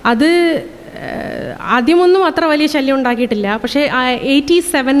 അത് ആദ്യമൊന്നും അത്ര വലിയ ശല്യം ഉണ്ടാക്കിയിട്ടില്ല. പക്ഷേ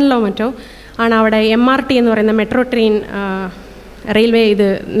 87 മറ്റോ ആണ് അവിടെ MRT എന്ന് പറയുന്ന മെട്രോ ട്രെയിൻ റെയിൽവേ ഇത്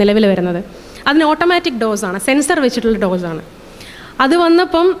നിലവിൽ വരുന്നത്. അതിന് ഓട്ടോമാറ്റിക് ഡോസാണ്, സെൻസർ വെച്ചിട്ടുള്ള ഡോസാണ്. അത്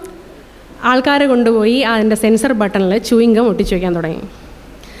വന്നപ്പം ആൾക്കാരെ കൊണ്ടുപോയി അതിൻ്റെ സെൻസർ ബട്ടണിൽ ചൂയിങ്കം ഒട്ടിച്ചു വയ്ക്കാൻ തുടങ്ങി.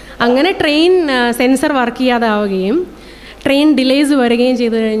 അങ്ങനെ train sensor work ചെയ്യാതാവുകയും train delays വരികയും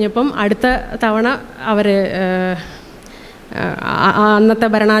ചെയ്തു കഴിഞ്ഞപ്പം അടുത്ത തവണ അവർ അന്നത്തെ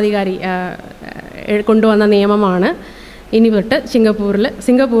ഭരണാധികാരി കൊണ്ടുവന്ന നിയമമാണ് ഇനി തൊട്ട്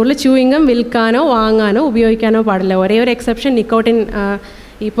സിംഗപ്പൂരിൽ ചൂയിങ്കം വിൽക്കാനോ വാങ്ങാനോ ഉപയോഗിക്കാനോ പാടില്ല. ഒരേ ഒരു എക്സെപ്ഷൻ നിക്കോട്ടിൻ,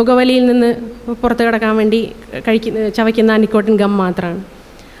 ഈ പുകവലിയിൽ നിന്ന് പുറത്ത് കിടക്കാൻ വേണ്ടി ചവയ്ക്കുന്ന നിക്കോട്ടിൻ ഗം മാത്രമാണ്.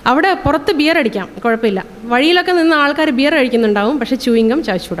 അവിടെ പുറത്ത് ബിയർ അടിക്കാം, കുഴപ്പമില്ല. വഴിയിലൊക്കെ നിന്ന് ആൾക്കാർ ബിയർ കഴിക്കുന്നുണ്ടാവും, പക്ഷേ ചൂയിങ്കം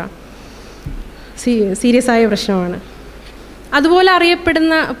ചവച്ചൂടാം. സീരിയസ് ആയ പ്രശ്നമാണ്. അതുപോലെ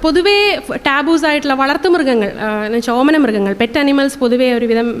അറിയപ്പെടുന്ന പൊതുവേ ടാബൂസ് ആയിട്ടുള്ള വളർത്തുമൃഗങ്ങൾ, ചോമന മൃഗങ്ങൾ, പെറ്റ് അനിമൽസ് പൊതുവേ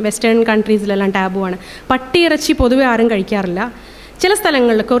ഒരുവിധം വെസ്റ്റേൺ കൺട്രീസിലെല്ലാം ടാബുവാണ്. പട്ടിയിറച്ചി പൊതുവേ ആരും കഴിക്കാറില്ല. ചില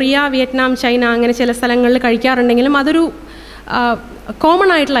സ്ഥലങ്ങളിൽ കൊറിയ, വിയറ്റ്നാം, ചൈന അങ്ങനെ ചില സ്ഥലങ്ങളിൽ കഴിക്കാറുണ്ടെങ്കിലും അതൊരു കോമൺ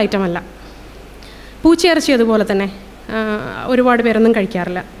ആയിട്ടുള്ള ഐറ്റം അല്ല. പൂച്ചയിറച്ചി അതുപോലെ തന്നെ ഒരുപാട് പേരൊന്നും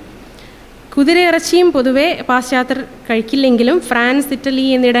കഴിക്കാറില്ല. കുതിരയിറച്ചിയും പൊതുവേ പാശ്ചാത്യർ കഴിക്കില്ലെങ്കിലും ഫ്രാൻസ്, ഇറ്റലി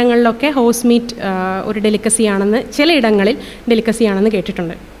എന്നിടങ്ങളിലൊക്കെ ഹോസ് മീറ്റ് ഒരു ഡെലിക്കസിയാണെന്ന്, ചിലയിടങ്ങളിൽ ഡെലിക്കസിയാണെന്ന്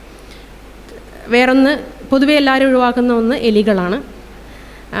കേട്ടിട്ടുണ്ട്. വേറൊന്ന് പൊതുവേ എല്ലാവരും ഒഴിവാക്കുന്ന ഒന്ന് എലികളാണ്.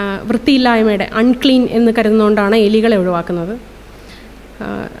 വൃത്തിയില്ലായ്മയുടെ അൺക്ലീൻ എന്ന് കരുതുന്നതുകൊണ്ടാണ് എലികളെ ഒഴിവാക്കുന്നത്.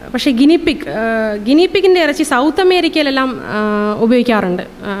 പക്ഷേ ഗിനിപ്പിക്കിൻ്റെ ഇറച്ചി സൗത്ത് അമേരിക്കയിലെല്ലാം ഉപയോഗിക്കാറുണ്ട്.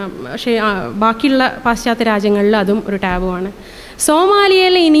 പക്ഷേ ബാക്കിയുള്ള പാശ്ചാത്യ രാജ്യങ്ങളിൽ അതും ഒരു ടാബുവാണ്.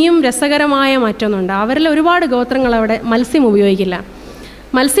 സോമാലിയയിൽ ഇനിയും രസകരമായ മറ്റൊന്നുണ്ട്. അവരിൽ ഒരുപാട് ഗോത്രങ്ങൾ അവിടെ മത്സ്യം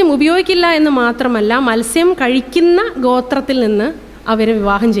ഉപയോഗിക്കില്ല എന്ന് മാത്രമല്ല, മത്സ്യം കഴിക്കുന്ന ഗോത്രത്തിൽ നിന്ന് അവർ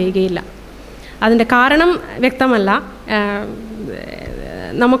വിവാഹം ചെയ്യുകയില്ല. അതിൻ്റെ കാരണം വ്യക്തമല്ല.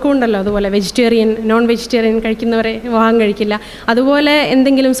 നമുക്കുണ്ടല്ലോ അതുപോലെ വെജിറ്റേറിയൻ, നോൺ വെജിറ്റേറിയൻ കഴിക്കുന്നവരെ വിവാഹം കഴിക്കില്ല. അതുപോലെ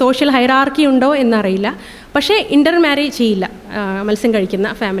എന്തെങ്കിലും സോഷ്യൽ ഹൈറാർക്കി ഉണ്ടോ എന്നറിയില്ല. പക്ഷേ ഇൻ്റർ മാരേജ് ചെയ്യില്ല മത്സ്യം കഴിക്കുന്ന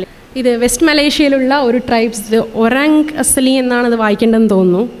ഫാമിലി. ഇത് വെസ്റ്റ് മലേഷ്യയിലുള്ള ഒരു ട്രൈബ്സ്, ഒറാങ് അസലി എന്നാണ് അത് വായിക്കേണ്ടതെന്ന്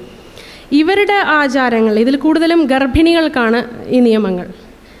തോന്നുന്നു. ഇവരുടെ ആചാരങ്ങൾ ഇതിൽ കൂടുതലും ഗർഭിണികൾക്കാണ് ഈ നിയമങ്ങൾ.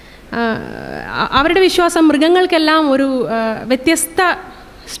 അവരുടെ വിശ്വാസം മൃഗങ്ങൾക്കെല്ലാം ഒരു വ്യത്യസ്ത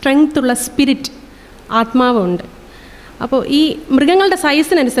സ്ട്രെങ്ത്തുള്ള സ്പിരിറ്റ്, ആത്മാവുണ്ട്. അപ്പോൾ ഈ മൃഗങ്ങളുടെ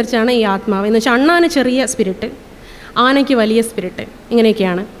സൈസിനനുസരിച്ചാണ് ഈ ആത്മാവ്. എന്ന് വെച്ചാൽ അണ്ണാന് ചെറിയ സ്പിരിറ്റ്, ആനയ്ക്ക് വലിയ സ്പിരിറ്റ്,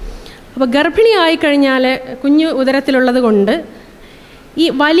 ഇങ്ങനെയൊക്കെയാണ്. അപ്പോൾ ഗർഭിണി ആയിക്കഴിഞ്ഞാൽ കുഞ്ഞ് ഉദരത്തിലുള്ളത് കൊണ്ട് ഈ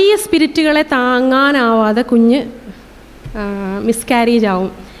വലിയ സ്പിരിറ്റുകളെ താങ്ങാനാവാതെ കുഞ്ഞ് മിസ്കാരേജ്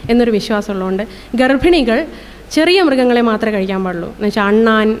ആവും എന്നൊരു വിശ്വാസമുള്ളതുകൊണ്ട് ഗർഭിണികൾ ചെറിയ മൃഗങ്ങളെ മാത്രമേ കഴിക്കാൻ പാടുള്ളൂ. എന്ന് വെച്ചാൽ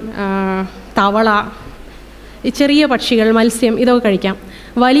അണ്ണാൻ, തവള, ഈ ചെറിയ പക്ഷികൾ, മത്സ്യം ഇതൊക്കെ കഴിക്കാം.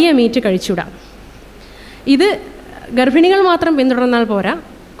 വലിയ മീറ്റ് കഴിച്ചുവിടാം. ഇത് ഗർഭിണികൾ മാത്രം പിന്തുടർന്നാൽ പോരാ,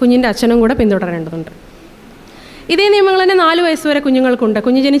 കുഞ്ഞിൻ്റെ അച്ഛനും കൂടെ പിന്തുടരേണ്ടതുണ്ട്. ഇതേ നിയമങ്ങൾ തന്നെ 4 വയസ്സ് വരെ കുഞ്ഞുങ്ങൾക്കുണ്ട്.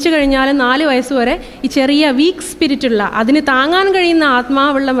 കുഞ്ഞ് ജനിച്ചു കഴിഞ്ഞാലും 4 വയസ്സ് വരെ ഈ ചെറിയ വീക്ക് സ്പിരിറ്റുള്ള, അതിന് താങ്ങാൻ കഴിയുന്ന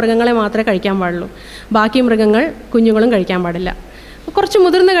ആത്മാവുള്ള മൃഗങ്ങളെ മാത്രമേ കഴിക്കാൻ പാടുള്ളൂ. ബാക്കി മൃഗങ്ങൾ കുഞ്ഞുങ്ങളും കഴിക്കാൻ പാടില്ല. കുറച്ച്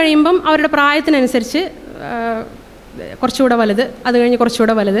മുതിർന്ന് കഴിയുമ്പം അവരുടെ പ്രായത്തിനനുസരിച്ച് കുറച്ചുകൂടെ വലുത്, അത് കഴിഞ്ഞ്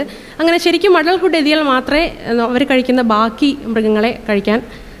കുറച്ചുകൂടെ വലുത്, അങ്ങനെ ശരിക്കും അഡൾട്ട്ഹുഡ് എത്തിയാൽ മാത്രമേ അവർ കഴിക്കുന്ന ബാക്കി മൃഗങ്ങളെ കഴിക്കാൻ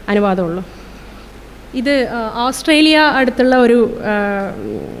അനുവാദമുള്ളൂ. ഇത് ഓസ്ട്രേലിയ അടുത്തുള്ള ഒരു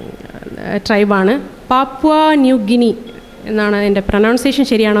ട്രൈബാണ്. പാപ്പുവ ന്യൂ ഗിനി എന്നാണ് എൻ്റെ പ്രൊനൗൺസിയേഷൻ,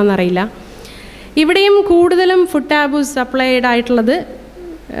 ശരിയാണോ എന്നറിയില്ല. ഇവിടെയും കൂടുതലും ഫുഡ് ടാബൂസ് അപ്ലൈഡ് ആയിട്ടുള്ളത്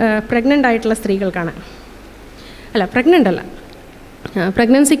പ്രഗ്നൻ്റ് ആയിട്ടുള്ള സ്ത്രീകൾക്കാണ്. പ്രഗ്നൻ്റ് അല്ല,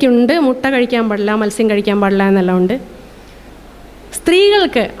 പ്രഗ്നൻസിക്കുണ്ട്, മുട്ട കഴിക്കാൻ പാടില്ല, മത്സ്യം കഴിക്കാൻ പാടില്ല എന്നെല്ലാം ഉണ്ട്.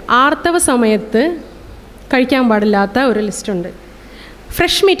 സ്ത്രീകൾക്ക് ആർത്തവ സമയത്ത് കഴിക്കാൻ പാടില്ലാത്ത ഒരു ലിസ്റ്റുണ്ട്.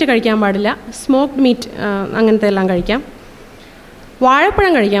 ഫ്രഷ് മീറ്റ് കഴിക്കാൻ പാടില്ല, സ്മോക്ഡ് മീറ്റ് അങ്ങനത്തെ എല്ലാം കഴിക്കാം.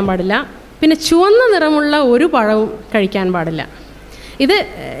 വാഴപ്പഴം കഴിക്കാൻ പാടില്ല, പിന്നെ ചുവന്ന നിറമുള്ള ഒരു പഴവും കഴിക്കാൻ പാടില്ല. ഇത്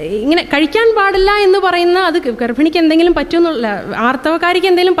ഇങ്ങനെ കഴിക്കാൻ പാടില്ല എന്ന് പറയുന്ന അത് ഗർഭിണിക്ക് എന്തെങ്കിലും പറ്റുമെന്നുള്ള, ആർത്തവക്കാരിക്ക്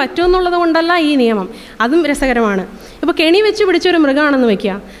എന്തെങ്കിലും പറ്റുമെന്നുള്ളത് കൊണ്ടല്ല ഈ നിയമം. അതും രസകരമാണ്. ഇപ്പോൾ കെണി വെച്ച് പിടിച്ചൊരു മൃഗമാണെന്ന്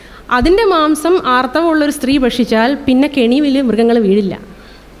വയ്ക്കുക, അതിൻ്റെ മാംസം ആർത്തവമുള്ളൊരു സ്ത്രീ ഭക്ഷിച്ചാൽ പിന്നെ കെണിയിൽ മൃഗങ്ങൾ വീഴില്ല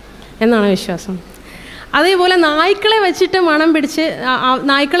എന്നാണ് വിശ്വാസം. അതേപോലെ നായ്ക്കളെ വെച്ചിട്ട് മണം പിടിച്ച്,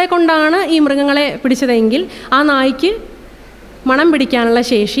 നായ്ക്കളെ കൊണ്ടാണ് ഈ മൃഗങ്ങളെ പിടിച്ചതെങ്കിൽ ആ നായ്ക്ക് മണം പിടിക്കാനുള്ള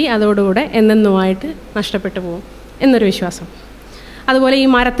ശേഷി അതോടുകൂടെ എന്നെന്നുമായിട്ട് നഷ്ടപ്പെട്ടു പോകും എന്നൊരു വിശ്വാസം. അതുപോലെ ഈ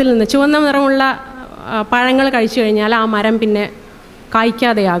മരത്തിൽ നിന്ന് ചുവന്ന നിറമുള്ള പഴങ്ങൾ കഴിച്ചു കഴിഞ്ഞാൽ ആ മരം പിന്നെ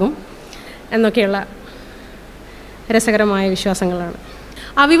കായ്ക്കാതെയാകും എന്നൊക്കെയുള്ള രസകരമായ വിശ്വാസങ്ങളാണ്.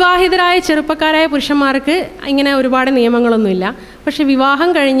 അവിവാഹിതരായ ചെറുപ്പക്കാരായ പുരുഷന്മാർക്ക് ഇങ്ങനെ ഒരുപാട് നിയമങ്ങളൊന്നുമില്ല. പക്ഷെ വിവാഹം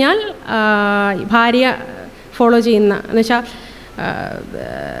കഴിഞ്ഞാൽ ഭാര്യ ഫോളോ ചെയ്യുന്ന, എന്നുവെച്ചാൽ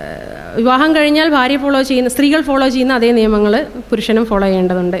വിവാഹം കഴിഞ്ഞാൽ ഭാര്യ ഫോളോ ചെയ്യുന്ന, സ്ത്രീകൾ ഫോളോ ചെയ്യുന്ന അതേ നിയമങ്ങൾ പുരുഷനും ഫോളോ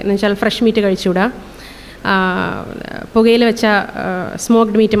ചെയ്യേണ്ടതുണ്ട്. എന്നുവെച്ചാൽ ഫ്രഷ് മീറ്റ് കഴിച്ചുകൂടാ, പുകയിൽ വെച്ച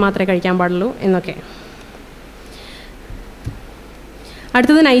സ്മോക്ഡ് മീറ്റ് മാത്രമേ കഴിക്കാൻ പാടുള്ളൂ എന്നൊക്കെ.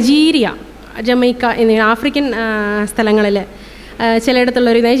 അടുത്തത് നൈജീരിയ, ജമൈക്ക എന്നീ ആഫ്രിക്കൻ സ്ഥലങ്ങളിൽ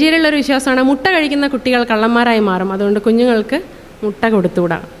ചിലയിടത്തുള്ളൊരു, നൈജീരിയയിലുള്ളൊരു വിശ്വാസമാണ് മുട്ട കഴിക്കുന്ന കുട്ടികൾ കള്ളന്മാരായി മാറും, അതുകൊണ്ട് കുഞ്ഞുങ്ങൾക്ക് മുട്ട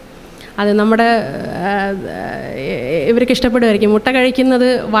കൊടുത്തുകൂടാ. അത് നമ്മുടെ ഇവർക്ക് ഇഷ്ടപ്പെടുമായിരിക്കും. മുട്ട കഴിക്കുന്നത്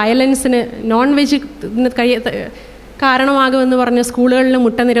വയലൻസിന്, നോൺ വെജ് കാരണമാകുമെന്ന് പറഞ്ഞ് സ്കൂളുകളിൽ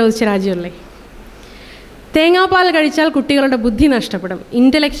മുട്ട നിരോധിച്ച രാജ്യമല്ലേ. തേങ്ങാപ്പാൽ കഴിച്ചാൽ കുട്ടികളുടെ ബുദ്ധി നഷ്ടപ്പെടും,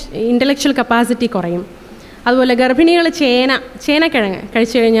 ഇൻ്റലക്ച്വൽ കപ്പാസിറ്റി കുറയും. അതുപോലെ ഗർഭിണികൾ ചേനക്കിഴങ്ങ്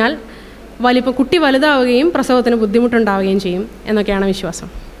കഴിച്ചു കഴിഞ്ഞാൽ കുട്ടി വലുതാവുകയും പ്രസവത്തിന് ബുദ്ധിമുട്ടുണ്ടാവുകയും ചെയ്യും എന്നൊക്കെയാണ് വിശ്വാസം.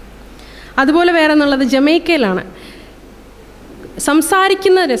 അതുപോലെ വേറെ എന്നുള്ളത് ജമൈക്കയിലാണ്.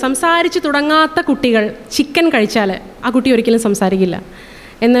 സംസാരിച്ച് തുടങ്ങാത്ത കുട്ടികൾ ചിക്കൻ കഴിച്ചാൽ ആ കുട്ടി ഒരിക്കലും സംസാരിക്കില്ല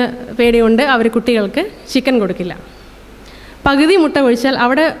എന്ന് പേടികൊണ്ട് അവർ കുട്ടികൾക്ക് ചിക്കൻ കൊടുക്കില്ല. പകുതി മുട്ട കഴിച്ചാൽ,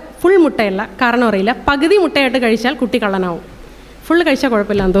 അവിടെ ഫുൾ മുട്ടയല്ല, കാരണം അറിയില്ല, പകുതി മുട്ടയായിട്ട് കഴിച്ചാൽ കുട്ടി കള്ളനാവും. ഫുള്ള് കഴിച്ചാൽ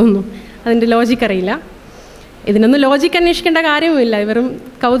കുഴപ്പമില്ലാന്ന് തോന്നുന്നു, അതിൻ്റെ ലോജിക്ക് അറിയില്ല. ഇതിനൊന്നും ലോജിക്ക് അന്വേഷിക്കേണ്ട കാര്യവുമില്ല, വെറും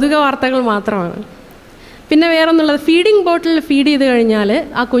കൗതുക വാർത്തകൾ മാത്രമാണ്. പിന്നെ വേറൊന്നുള്ളത്, ഫീഡിങ് ബോട്ടിൽ ഫീഡ് ചെയ്ത് കഴിഞ്ഞാൽ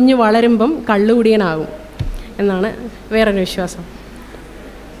ആ കുഞ്ഞ് വളരുമ്പം കള്ളുകുടിയനാകും എന്നാണ് വേറൊരു വിശ്വാസം.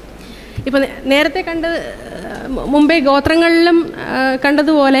 ഇപ്പം നേരത്തെ മുമ്പേ ഗോത്രങ്ങളിലും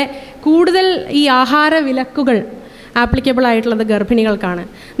കണ്ടതുപോലെ കൂടുതൽ ഈ ആഹാര വിലക്കുകൾ ആപ്ലിക്കബിൾ ആയിട്ടുള്ളത് ഗർഭിണികൾക്കാണ്.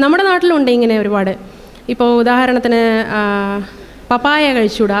 നമ്മുടെ നാട്ടിലുണ്ട് ഇങ്ങനെ ഒരുപാട്. ഇപ്പോൾ ഉദാഹരണത്തിന് പപ്പായ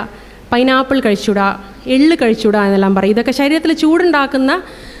കഴിച്ചൂടാ, പൈനാപ്പിൾ കഴിച്ചൂടാ, എള്ള് കഴിച്ചൂടാ എന്നെല്ലാം പറയും. ഇതൊക്കെ ശരീരത്തിൽ ചൂടുണ്ടാക്കുന്ന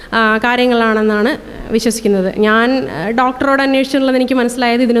കാര്യങ്ങളാണെന്നാണ് വിശ്വസിക്കുന്നത്. ഞാൻ ഡോക്ടറോട് അന്വേഷിച്ചുള്ളത് എനിക്ക്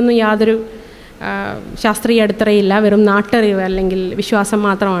മനസ്സിലായത് ഇതിനൊന്നും യാതൊരു ശാസ്ത്രീയ അടിത്തറയില്ല, വെറും നാട്ടറിവ് അല്ലെങ്കിൽ വിശ്വാസം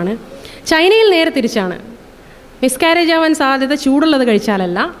മാത്രമാണ്. ചൈനയിൽ നേരെ തിരിച്ചാണ്. മിസ്കാരേജ് ആവാൻ സാധ്യത ചൂടുള്ളത്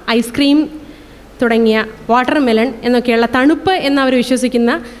കഴിച്ചാലല്ല, ഐസ്ക്രീം തുടങ്ങിയ വാട്ടർ മെലൺ എന്നൊക്കെയുള്ള തണുപ്പ് എന്നവർ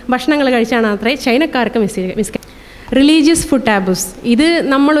വിശ്വസിക്കുന്ന ഭക്ഷണങ്ങൾ കഴിച്ചാണ് അത്രേ ചൈനക്കാർക്ക് റിലീജിയസ് ഫുഡ് ടാബൂസ്. ഇത്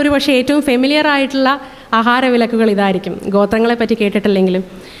നമ്മളൊരു പക്ഷേ ഏറ്റവും ഫെമിലിയർ ആയിട്ടുള്ള ആഹാര വിലക്കുകൾ ഇതായിരിക്കും, ഗോത്രങ്ങളെ പറ്റി കേട്ടിട്ടില്ലെങ്കിലും.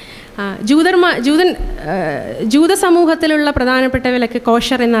 ജൂത സമൂഹത്തിലുള്ള പ്രധാനപ്പെട്ട വിലക്ക്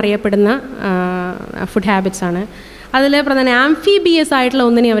കോഷർ എന്നറിയപ്പെടുന്ന ഫുഡ് ഹാബിറ്റ്സ് ആണ്. അതിൽ പ്രധാന ആംഫീബിയസ് ആയിട്ടുള്ള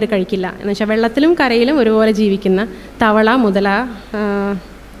ഒന്നിനെയും അവർ കഴിക്കില്ല. എന്ന് വെച്ചാൽ വെള്ളത്തിലും കരയിലും ഒരുപോലെ ജീവിക്കുന്ന തവള, മുതല,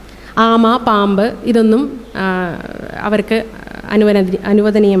 ആമ, പാമ്പ് ഇതൊന്നും അവർക്ക്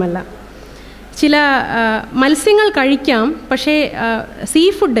അനുവദനീയമല്ല. ചില മത്സ്യങ്ങൾ കഴിക്കാം, പക്ഷേ സീ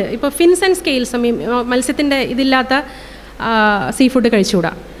ഫുഡ്, ഇപ്പോൾ ഫിൻസ് ആൻഡ് സ്കെയിൽസ്, മത്സ്യത്തിൻ്റെ ഇതില്ലാത്ത സീ ഫുഡ്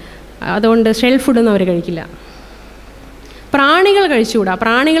കഴിച്ചുകൂടാ. അതുകൊണ്ട് ഷെൽ ഫുഡൊന്നും അവർ കഴിക്കില്ല. പ്രാണികൾ കഴിച്ചുകൂടാ.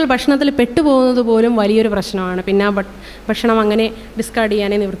 പ്രാണികൾ ഭക്ഷണത്തിൽ പെട്ടുപോകുന്നത് പോലും വലിയൊരു പ്രശ്നമാണ്. പിന്നെ ആ ഭക്ഷണം അങ്ങനെ ഡിസ്കാർഡ്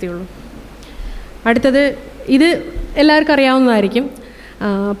ചെയ്യാനേ നിവൃത്തിയുള്ളൂ. അടുത്തത്, ഇത് എല്ലാവർക്കും അറിയാവുന്നതായിരിക്കും.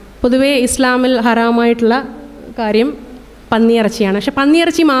 പൊതുവേ ഇസ്ലാമിൽ ഹറാമായിട്ടുള്ള കാര്യം പന്നിയിറച്ചിയാണ്. പക്ഷെ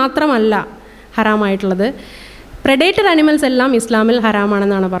പന്നിയിറച്ചി മാത്രമല്ല ഹറാമായിട്ടുള്ളത്, പ്രെഡേറ്റർ അനിമൽസ് എല്ലാം ഇസ്ലാമിൽ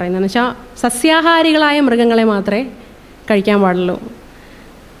ഹറാമാണെന്നാണ് പറയുന്നത്. എന്ന് വെച്ചാൽ സസ്യാഹാരികളായ മൃഗങ്ങളെ മാത്രമേ കഴിക്കാൻ പാടുള്ളൂ.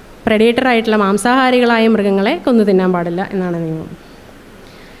 പ്രെഡേറ്ററായിട്ടുള്ള മാംസാഹാരികളായ മൃഗങ്ങളെ കൊന്നു തിന്നാൻ പാടില്ല എന്നാണ് നിയമം.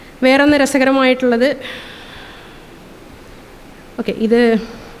 വേറൊന്ന് രസകരമായിട്ടുള്ളത്, ഇത്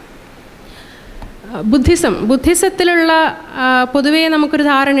ബുദ്ധിസത്തിലുള്ള പൊതുവേ നമുക്കൊരു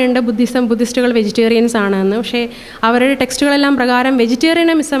ധാരണയുണ്ട് ബുദ്ധിസ്റ്റുകൾ വെജിറ്റേറിയൻസ് ആണെന്ന്. പക്ഷേ അവരുടെ ടെക്സ്റ്റുകളെല്ലാം പ്രകാരം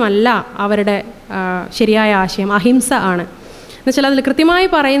വെജിറ്റേറിയനിസം അല്ല അവരുടെ ശരിയായ ആശയം, അഹിംസ ആണ്. എന്നുവെച്ചാൽ അതിൽ കൃത്യമായി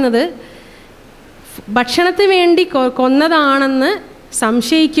പറയുന്നത് ഭക്ഷണത്തിന് വേണ്ടി കൊന്നതാണെന്ന്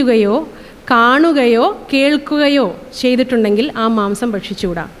സംശയിക്കുകയോ കാണുകയോ കേൾക്കുകയോ ചെയ്തിട്ടുണ്ടെങ്കിൽ ആ മാംസം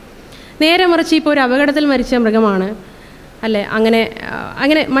ഭക്ഷിച്ചുകൂടാ. നേരെ മറിച്ച് ഇപ്പോൾ ഒരു അപകടത്തിൽ മരിച്ച മൃഗമാണ് അല്ലേ,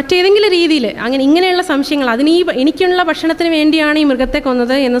 അങ്ങനെ മറ്റേതെങ്കിലും രീതിയിൽ ഇങ്ങനെയുള്ള സംശയങ്ങൾ, എനിക്കുള്ള ഭക്ഷണത്തിന് വേണ്ടിയാണ് ഈ മൃഗത്തെ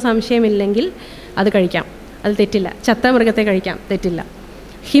കൊന്നത് എന്ന സംശയമില്ലെങ്കിൽ അത് കഴിക്കാം, അത് തെറ്റില്ല. ചത്ത മൃഗത്തെ കഴിക്കാം, തെറ്റില്ല.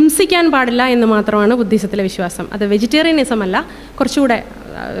 ഹിംസിക്കാൻ പാടില്ല എന്ന് മാത്രമാണ് ബുദ്ധിസത്തിലെ വിശ്വാസം. അത് വെജിറ്റേറിയനിസം അല്ല,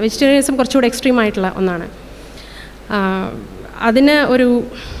 വെജിറ്റേറിയനിസം കുറച്ചുകൂടെ എക്സ്ട്രീം ആയിട്ടുള്ള ഒന്നാണ്. അതിന്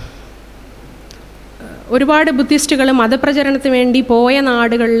ഒരുപാട് ബുദ്ധിസ്റ്റുകൾ മതപ്രചരണത്തിന് വേണ്ടി പോയ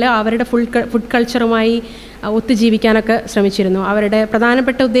നാടുകളിൽ അവരുടെ ഫുഡ് കൾച്ചറുമായി ഒത്തുജീവിക്കാനൊക്കെ ശ്രമിച്ചിരുന്നു. അവരുടെ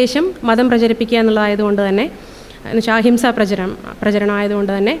പ്രധാനപ്പെട്ട ഉദ്ദേശം മതം പ്രചരിപ്പിക്കുക എന്നുള്ളതായതുകൊണ്ട് തന്നെ, എന്നുവെച്ചാൽ അഹിംസാ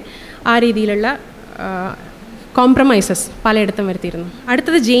പ്രചരണമായതുകൊണ്ട് തന്നെ ആ രീതിയിലുള്ള കോംപ്രമൈസസ് പലയിടത്തും വരുത്തിയിരുന്നു.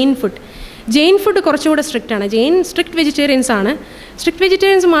 അടുത്തത് ജെയിൻ ഫുഡ് കുറച്ചുകൂടെ സ്ട്രിക്റ്റാണ്. സ്ട്രിക്റ്റ് വെജിറ്റേറിയൻസ് ആണ്. സ്ട്രിക്റ്റ്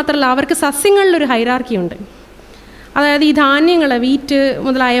വെജിറ്റേറിയൻസ് മാത്രമല്ല, അവർക്ക് സസ്യങ്ങളിലൊരു ഹൈറാർക്കി ഉണ്ട്. അതായത് ഈ ധാന്യങ്ങൾ, വീറ്റ്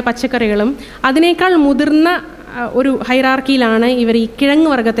മുതലായ പച്ചക്കറികളും അതിനേക്കാൾ മുതിർന്ന ഒരു ഹൈറാർക്കിയിലാണ് ഇവർ ഈ കിഴങ്ങ്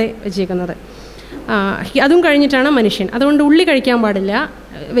വർഗ്ഗത്തെ വെച്ചേക്കുന്നത്. അതും കഴിഞ്ഞിട്ടാണ് മനുഷ്യൻ. അതുകൊണ്ട് ഉള്ളി കഴിക്കാൻ പാടില്ല.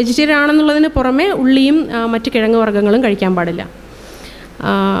 വെജിറ്റേറിയൻ ആണെന്നുള്ളതിന് പുറമെ ഉള്ളിയും മറ്റ് കിഴങ്ങ് വർഗ്ഗങ്ങളും കഴിക്കാൻ പാടില്ല.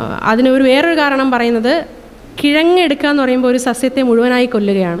 അതിന് വേറൊരു കാരണം പറയുന്നത്, കിഴങ്ങ് എടുക്കുക എന്ന് പറയുമ്പോൾ ഒരു സസ്യത്തെ മുഴുവനായി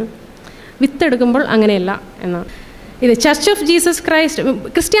കൊല്ലുകയാണ്, വിത്തെടുക്കുമ്പോൾ അങ്ങനെയല്ല എന്നാണ്. ഇത് ചർച്ച് ഓഫ് ജീസസ് ക്രൈസ്റ്റ്,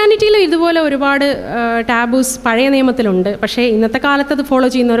 ക്രിസ്ത്യാനിറ്റിയിൽ ഇതുപോലെ ഒരുപാട് ടാബൂസ് പഴയ നിയമത്തിലുണ്ട്. പക്ഷേ ഇന്നത്തെ കാലത്ത് അത് ഫോളോ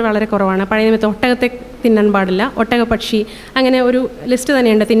ചെയ്യുന്നവർ വളരെ കുറവാണ്. പഴയ നിയമത്തിൽ ഒട്ടകത്തെ തിന്നാൻ പാടില്ല, ഒട്ടകപക്ഷി, അങ്ങനെ ഒരു ലിസ്റ്റ്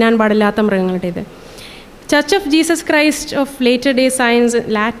തന്നെയുണ്ട് തിന്നാൻ പാടില്ലാത്ത മൃഗങ്ങളുടേത്. Church of Jesus Christ of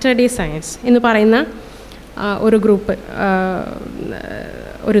lateral day science എന്ന് പറയുന്ന ഒരു ഗ്രൂപ്പ്,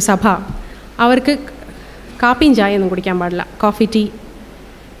 ഒരു സഭ, അവർക്ക് കാപ്പിയും ചായയൊന്നും കുടിക്കാൻ പാടില്ല, കോഫി ടീ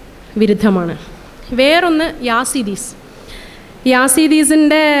വിരുദ്ധമാണ്. വേറൊന്ന്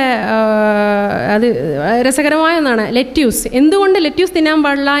യാസീദീസിൻ്റെ അത് രസകരമായ ഒന്നാണ്. ലെറ്റ്യൂസ്. എന്തുകൊണ്ട് ലെറ്റ്യൂസ് തിന്നാൻ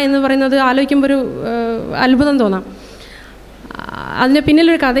പാടില്ല എന്ന് പറയുന്നത് ആലോചിക്കുമ്പോൾ ഒരു അത്ഭുതം തോന്നാം. അതിന്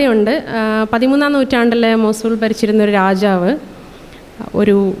പിന്നിലൊരു കഥയുണ്ട്. 13-ാം നൂറ്റാണ്ടിൽ മൊസൂൾ ഭരിച്ചിരുന്നൊരു രാജാവ്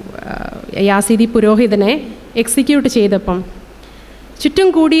ഒരു യാസീദി പുരോഹിതനെ എക്സിക്യൂട്ട് ചെയ്തപ്പം ചുറ്റും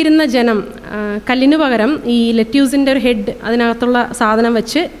കൂടിയിരുന്ന ജനം കല്ലിനു പകരം ഈ ലെറ്റ്യൂസിൻ്റെ ഒരു ഹെഡ് അതിനകത്തുള്ള സാധനം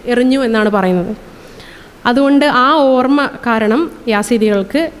വെച്ച് എറിഞ്ഞു എന്നാണ് പറയുന്നത്. അതുകൊണ്ട് ആ ഓർമ്മ കാരണം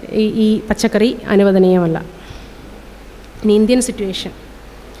യാസീദികൾക്ക് ഈ പച്ചക്കറി അനുവദനീയമല്ല. ഇനി ഇന്ത്യൻ സിറ്റുവേഷൻ,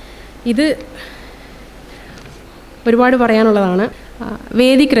 ഇത് ഒരുപാട് പറയാനുള്ളതാണ്.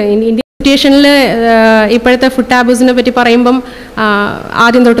 ഇന്ത്യൻ സിറ്റുവേഷനിൽ ഇപ്പോഴത്തെ ഫുഡ് ടാബൂസിനെ പറ്റി പറയുമ്പം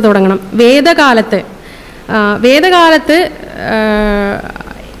ആദ്യം തൊട്ട് തുടങ്ങണം. വേദകാലത്ത്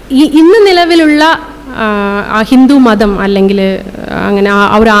ഇന്ന് നിലവിലുള്ള ഹിന്ദു മതം അല്ലെങ്കിൽ അങ്ങനെ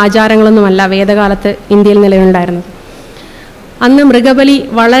ആ ഒരു ആചാരങ്ങളൊന്നുമല്ല വേദകാലത്ത് ഇന്ത്യയിൽ നിലവിലുണ്ടായിരുന്നത്. അന്ന് മൃഗബലി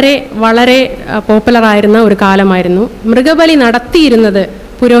വളരെ വളരെ പോപ്പുലറായിരുന്ന ഒരു കാലമായിരുന്നു. മൃഗബലി നടത്തിയിരുന്നത്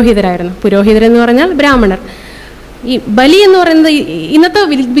പുരോഹിതരായിരുന്നു. പുരോഹിതരെന്ന് പറഞ്ഞാൽ ബ്രാഹ്മണർ. ഈ ബലി എന്ന് പറയുന്നത് ഇന്നത്തെ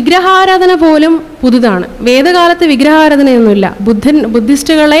വിഗ്രഹാരാധന പോലും പുതുതാണ്. വേദകാലത്ത് വിഗ്രഹാരാധനയൊന്നുമില്ല.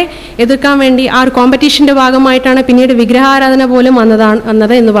 ബുദ്ധിസ്റ്റുകളെ എതിർക്കാൻ വേണ്ടി ആ ഒരു കോമ്പറ്റീഷൻ്റെ ഭാഗമായിട്ടാണ് പിന്നീട് വിഗ്രഹാരാധന പോലും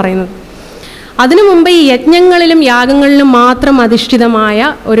വന്നത് എന്ന് പറയുന്നത്. അതിനു മുമ്പ് ഈ യജ്ഞങ്ങളിലും യാഗങ്ങളിലും മാത്രം അധിഷ്ഠിതമായ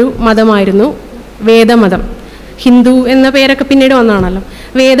ഒരു മതമായിരുന്നു വേദമതം. ഹിന്ദു എന്ന പേരൊക്കെ പിന്നീട് വന്നതാണല്ലോ.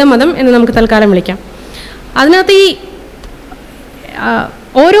 വേദമതം എന്ന് നമുക്ക് തൽക്കാലം വിളിക്കാം. അതിനകത്ത് ഈ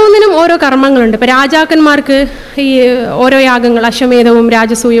ഓരോന്നിനും ഓരോ കർമ്മങ്ങളുണ്ട്. ഇപ്പോൾ രാജാക്കന്മാർക്ക് ഈ ഓരോ യാഗങ്ങൾ, അശ്വമേധവും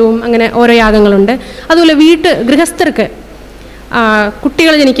രാജസൂയവും, അങ്ങനെ ഓരോ യാഗങ്ങളുണ്ട്. അതുപോലെ ഗൃഹസ്ഥർക്ക്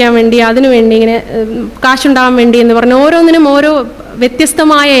കുട്ടികൾ ജനിക്കാൻ വേണ്ടി, അതിനുവേണ്ടി, ഇങ്ങനെ കാശുണ്ടാകാൻ വേണ്ടി എന്ന് പറഞ്ഞ് ഓരോന്നിനും ഓരോ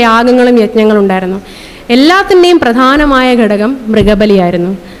വ്യത്യസ്തമായ യാഗങ്ങളും യജ്ഞങ്ങളും ഉണ്ടായിരുന്നു. എല്ലാത്തിൻ്റെയും പ്രധാനമായ ഘടകം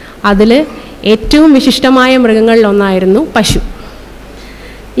മൃഗബലിയായിരുന്നു. അതിൽ ഏറ്റവും വിശിഷ്ടമായ മൃഗങ്ങളിൽ ഒന്നായിരുന്നു പശു.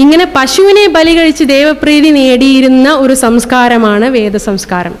 ഇങ്ങനെ പശുവിനെ ബലി കഴിച്ച് ദേവപ്രീതി നേടിയിരുന്ന ഒരു സംസ്കാരമാണ്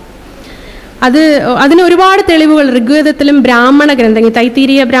വേദസംസ്കാരം. അതിന് ഒരുപാട് തെളിവുകൾ ഋഗ്വേദത്തിലും ബ്രാഹ്മണ ഗ്രന്ഥങ്ങൾ,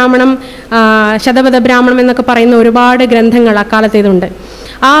 തൈത്തീരീയ ബ്രാഹ്മണം, ശതപഥ ബ്രാഹ്മണം എന്നൊക്കെ പറയുന്ന ഒരുപാട് ഗ്രന്ഥങ്ങൾ അക്കാലത്തേതുണ്ട്.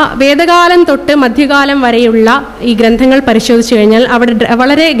 ആ വേദകാലം തൊട്ട് മധ്യകാലം വരെയുള്ള ഈ ഗ്രന്ഥങ്ങൾ പരിശോധിച്ചു കഴിഞ്ഞാൽ അവിടെ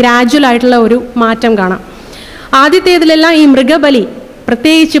വളരെ ഗ്രാജുവൽ ആയിട്ടുള്ള ഒരു മാറ്റം കാണാം. ആദ്യത്തേതിലെല്ലാം ഈ മൃഗബലി,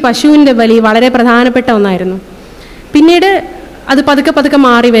 പ്രത്യേകിച്ച് പശുവിൻ്റെ ബലി വളരെ പ്രധാനപ്പെട്ട ഒന്നായിരുന്നു. പിന്നീട് അത് പതുക്കെ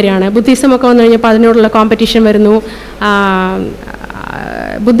മാറി വരികയാണ്. ബുദ്ധിസമൊക്കെ വന്നു കഴിഞ്ഞപ്പോൾ അതിനോടുള്ള കോമ്പറ്റീഷൻ വരുന്നു.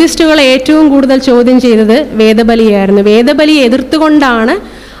 ബുദ്ധിസ്റ്റുകളെ ഏറ്റവും കൂടുതൽ ചോദ്യം ചെയ്തത് വേദബലിയായിരുന്നു. വേദബലിയെ എതിർത്തുകൊണ്ടാണ്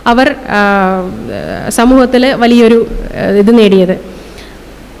അവർ സമൂഹത്തിൽ വലിയൊരു ഇത് നേടിയത്.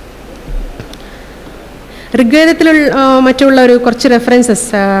 ഋഗ്വേദത്തിലുള്ള മറ്റുള്ള കുറച്ച് റെഫറൻസസ്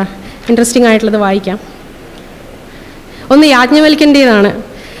ഇൻട്രസ്റ്റിംഗ് ആയിട്ടുള്ളത് വായിക്കാം. ഒന്ന് യാജ്ഞവൽക്കൻ്റേതാണ്.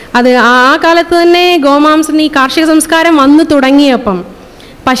 അത് ആ കാലത്ത് തന്നെ ഗോമാംസം, ഈ കാർഷിക സംസ്കാരം വന്നു തുടങ്ങിയപ്പം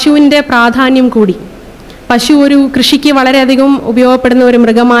പശുവിൻ്റെ പ്രാധാന്യം കൂടി. പശു ഒരു കൃഷിക്ക് വളരെയധികം ഉപയോഗപ്പെടുന്ന ഒരു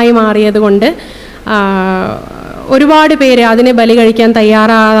മൃഗമായി മാറിയതുകൊണ്ട് ഒരുപാട് പേര് അതിനെ ബലി കഴിക്കാൻ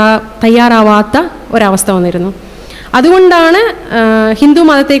തയ്യാറാവാത്ത ഒരവസ്ഥ വന്നിരുന്നു. അതുകൊണ്ടാണ് ഹിന്ദു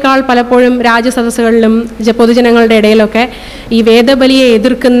മതത്തേക്കാൾ പലപ്പോഴും രാജസദസ്സുകളിലും പൊതുജനങ്ങളുടെ ഇടയിലൊക്കെ ഈ വേദബലിയെ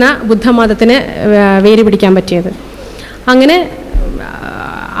എതിർക്കുന്ന ബുദ്ധമതത്തിന് വേര് പിടിക്കാൻ പറ്റിയത്. അങ്ങനെ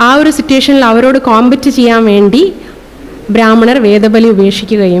ആ ഒരു സിറ്റുവേഷനിൽ അവരോട് കോമ്പറ്റ് ചെയ്യാൻ വേണ്ടി ബ്രാഹ്മണർ വേദബലി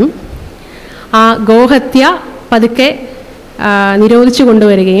ഉപേക്ഷിക്കുകയും ആ ഗോഹത്യ പതുക്കെ നിരോധിച്ചു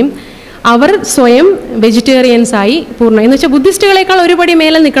കൊണ്ടുവരികയും അവർ സ്വയം വെജിറ്റേറിയൻസായി പൂർണ്ണ എന്ന് വെച്ചാൽ ബുദ്ധിസ്റ്റുകളെക്കാൾ ഒരുപടി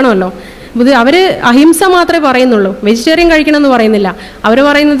മേലെ നിൽക്കണമല്ലോ. അവർ അഹിംസ മാത്രമേ പറയുന്നുള്ളൂ, വെജിറ്റേറിയൻ കഴിക്കണമെന്ന് പറയുന്നില്ല. അവർ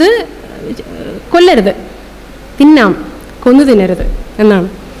പറയുന്നത് കൊല്ലരുത്, തിന്നാം, കൊന്നു തിന്നരുത് എന്നാണ്.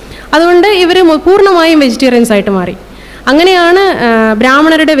 അതുകൊണ്ട് ഇവർ പൂർണ്ണമായും വെജിറ്റേറിയൻസ് ആയിട്ട് മാറി. അങ്ങനെയാണ്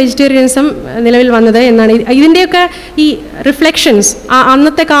ബ്രാഹ്മണരുടെ വെജിറ്റേറിയനിസം നിലവിൽ വന്നത് എന്നാണ്. ഇതിൻ്റെയൊക്കെ ഈ റിഫ്ലക്ഷൻസ്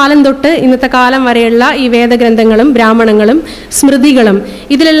അന്നത്തെ കാലം തൊട്ട് ഇന്നത്തെ കാലം വരെയുള്ള ഈ വേദഗ്രന്ഥങ്ങളും ബ്രാഹ്മണങ്ങളും സ്മൃതികളും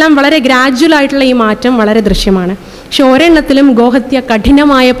ഇതിലെല്ലാം വളരെ ഗ്രാജുവൽ ആയിട്ടുള്ള ഈ മാറ്റം വളരെ ദൃശ്യമാണ്. പക്ഷെ ഒരെണ്ണത്തിലും ഗോഹത്യ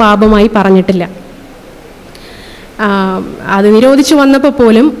കഠിനമായ പാപമായി പറഞ്ഞിട്ടില്ല. അത് നിരോധിച്ചു വന്നപ്പോൾ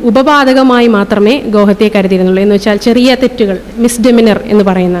പോലും ഉപപാതകമായി മാത്രമേ ഗോഹത്യയെ കരുതിയിരുന്നുള്ളൂ. എന്ന് വെച്ചാൽ ചെറിയ തെറ്റുകൾ, മിസ്ഡെമിനർ എന്ന്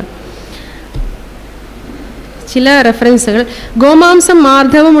പറയുന്ന ചില റെഫറൻസുകൾ. ഗോമാംസം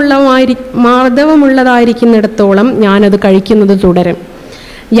മാർദ്ദവമുള്ളതായിരിക്കുന്നിടത്തോളം ഞാനത് കഴിക്കുന്നത് തുടരും.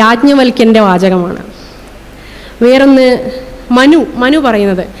 യാജ്ഞവൽക്യൻ്റെ വാചകമാണ്. വേറൊന്ന് മനു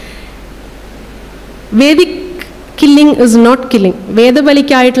പറയുന്നത് Vedic killing is not killing.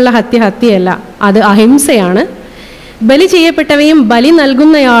 വേദബലിക്കായിട്ടുള്ള ഹത്യയല്ല, അത് അഹിംസയാണ്. ബലി ചെയ്യപ്പെട്ടവയും ബലി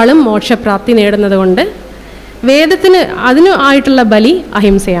നൽകുന്നയാളും മോക്ഷപ്രാപ്തി നേടുന്നത് കൊണ്ട് വേദത്തിന് അതിന് ആയിട്ടുള്ള ബലി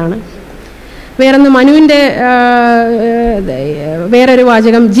അഹിംസയാണ്. വേറൊന്ന് മനുവിൻ്റെ വേറൊരു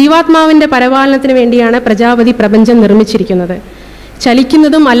വാചകം, ജീവാത്മാവിൻ്റെ പരിപാലനത്തിന് വേണ്ടിയാണ് പ്രജാപതി പ്രപഞ്ചം നിർമ്മിച്ചിരിക്കുന്നത്.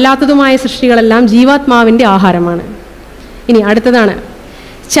 ചലിക്കുന്നതും അല്ലാത്തതുമായ സൃഷ്ടികളെല്ലാം ജീവാത്മാവിൻ്റെ ആഹാരമാണ്. ഇനി അടുത്തതാണ്,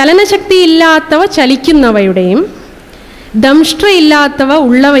 ചലനശക്തി ഇല്ലാത്തവ ചലിക്കുന്നവയുടെയും ദംഷ്ട്രയില്ലാത്തവ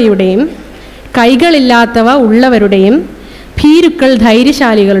ഉള്ളവയുടെയും കൈകളില്ലാത്തവ ഉള്ളവരുടെയും ഭീരുക്കൾ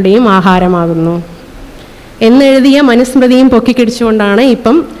ധൈര്യശാലികളുടെയും ആഹാരമാകുന്നു എന്നെഴുതിയ മനുസ്മൃതിയും പൊക്കിക്കിടിച്ചുകൊണ്ടാണ്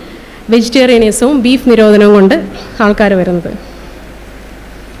ഇപ്പം വെജിറ്റേറിയനിസവും ബീഫ് നിരോധനവും കൊണ്ട് ആൾക്കാർ വരുന്നത്.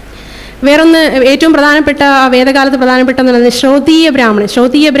 വേറൊന്ന് ഏറ്റവും പ്രധാനപ്പെട്ട വേദകാലത്ത് പ്രധാനപ്പെട്ടതെന്ന് പറയുന്നത് ശ്രോതീയ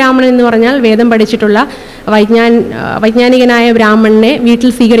ബ്രാഹ്മണൻ എന്ന് പറഞ്ഞാൽ വേദം പഠിച്ചിട്ടുള്ള വൈജ്ഞാനികനായ ബ്രാഹ്മണനെ വീട്ടിൽ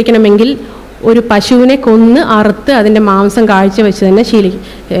സ്വീകരിക്കണമെങ്കിൽ ഒരു പശുവിനെ കൊന്ന് അറുത്ത് അതിൻ്റെ മാംസം കാഴ്ചവെച്ച് തന്നെ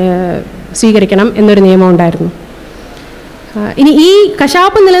സ്വീകരിക്കണം എന്നൊരു നിയമം ഉണ്ടായിരുന്നു. ഇനി ഈ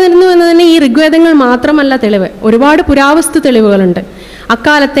കശാപ്പ് നിലനിരുന്നു എന്നതിന് ഈ ഋഗ്വേദങ്ങൾ മാത്രമല്ല തെളിവ്, ഒരുപാട് പുരാവസ്തു തെളിവുകളുണ്ട്.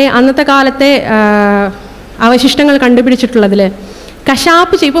 അന്നത്തെ കാലത്തെ അവശിഷ്ടങ്ങൾ കണ്ടുപിടിച്ചിട്ടുള്ളതിൽ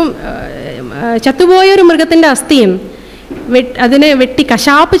കശാപ്പ് ഇപ്പം ചത്തുപോയൊരു മൃഗത്തിൻ്റെ അസ്ഥിയും അതിനെ വെട്ടി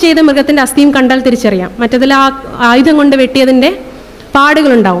കശാപ്പ് ചെയ്ത മൃഗത്തിൻ്റെ അസ്ഥിയും കണ്ടാൽ തിരിച്ചറിയാം. മറ്റതിൽ ആ ആയുധം കൊണ്ട് വെട്ടിയതിൻ്റെ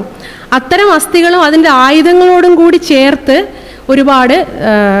പാടുകളുണ്ടാവും. അത്തരം അസ്ഥികളും അതിൻ്റെ ആയുധങ്ങളോടും കൂടി ചേർത്ത് ഒരുപാട്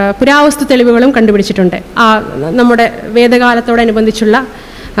പുരാവസ്തു തെളിവുകളും കണ്ടുപിടിച്ചിട്ടുണ്ട് നമ്മുടെ വേദകാലത്തോടനുബന്ധിച്ചുള്ള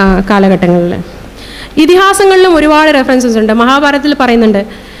കാലഘട്ടങ്ങളിൽ. ഇതിഹാസങ്ങളിലും ഒരുപാട് റെഫറൻസസ് ഉണ്ട്. മഹാഭാരതത്തിൽ പറയുന്നുണ്ട്,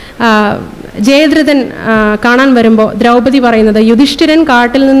 ജയദ്രഥൻ കാണാൻ വരുമ്പോൾ ദ്രൗപദി പറയുന്നത്, യുധിഷ്ഠിരൻ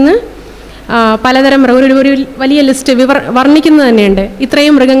കാട്ടിൽ നിന്ന് പലതരം ഒരു വലിയ ലിസ്റ്റ് വർണ്ണിക്കുന്നത് തന്നെയുണ്ട്.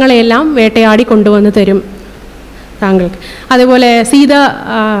 ഇത്രയും മൃഗങ്ങളെയെല്ലാം വേട്ടയാടി കൊണ്ടുവന്ന് തരും താങ്കൾക്ക്. അതുപോലെ സീത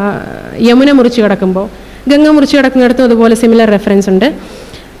യമുന മുറിച്ച് കിടക്കുമ്പോൾ ഗംഗ മുറിച്ച് കിടക്കുന്നിടത്തും അതുപോലെ സിമിലർ റെഫറൻസ് ഉണ്ട്.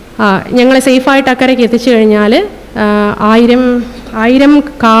 ഞങ്ങളെ സേഫായിട്ട് അക്കരയ്ക്ക് എത്തിച്ചു കഴിഞ്ഞാൽ 1000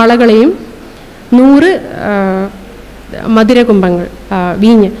 കാളകളെയും 100 മധുരകുംഭങ്ങൾ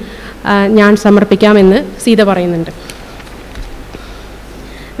വീഞ്ഞ് ഞാൻ സമർപ്പിക്കാമെന്ന് സീത പറയുന്നുണ്ട്.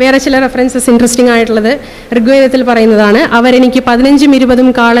 വേറെ ചില റെഫറൻസസ് ഇൻട്രസ്റ്റിംഗ് ആയിട്ടുള്ളത് ഋഗ്വേദത്തിൽ പറയുന്നതാണ്, അവരെനിക്ക് 15ഉം 20ഉം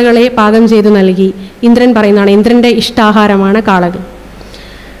കാളകളെ പാകം ചെയ്തു നൽകി. ഇന്ദ്രൻ പറയുന്നതാണ്, ഇന്ദ്രൻ്റെ ഇഷ്ടാഹാരമാണ് കാളകൾ.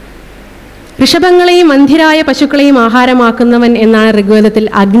 ഋഷഭങ്ങളെയും മന്ദിരായ പശുക്കളെയും ആഹാരമാക്കുന്നവൻ എന്നാണ് ഋഗ്വേദത്തിൽ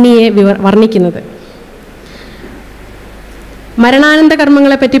അഗ്നിയെ വർണ്ണിക്കുന്നത്. മരണാനന്ത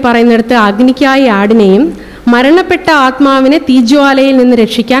കർമ്മങ്ങളെപ്പറ്റി പറയുന്നിടത്ത് അഗ്നിക്കായി ആടിനെയും മരണപ്പെട്ട ആത്മാവിനെ തീജ്വാലയിൽ നിന്ന്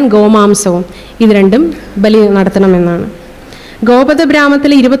രക്ഷിക്കാൻ ഗോമാംസവും ഇത് രണ്ടും ബലി നടത്തണമെന്നാണ്. ഗോപദ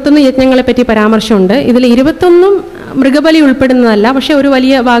ബ്രാഹ്മണത്തിലെ 21 യജ്ഞങ്ങളെപ്പറ്റി പരാമർശമുണ്ട്. ഇതിൽ 21 മൃഗബലി ഉൾപ്പെടുന്നതല്ല, പക്ഷെ ഒരു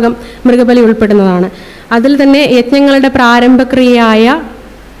വലിയ ഭാഗം മൃഗബലി ഉൾപ്പെടുന്നതാണ്. അതിൽ തന്നെ യജ്ഞങ്ങളുടെ പ്രാരംഭക്രിയയായ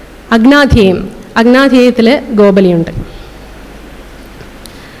അഗ്നാധ്യേയത്തിൽ ഗോബലിയുണ്ട്.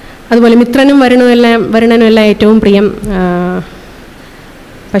 അതുപോലെ മിത്രനും വരുണനും എല്ലാം ഏറ്റവും പ്രിയം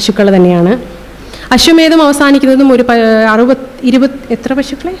പശുക്കൾ തന്നെയാണ്. അശ്വമേധം അവസാനിക്കുന്നതും ഒരു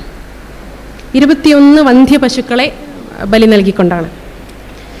 21 വന്ധ്യ പശുക്കളെ ബലി നൽകിക്കൊണ്ടാണ്.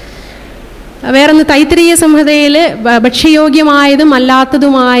 വേറൊന്ന് തൈത്തിരീയ സംഹിതയിൽ ഭക്ഷ്യയോഗ്യമായതും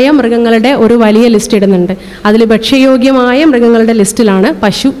അല്ലാത്തതുമായ മൃഗങ്ങളുടെ ഒരു വലിയ ലിസ്റ്റ് ഇടുന്നുണ്ട്. അതിൽ ഭക്ഷ്യയോഗ്യമായ മൃഗങ്ങളുടെ ലിസ്റ്റിലാണ്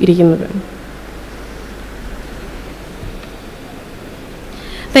പശു ഇരിക്കുന്നത്.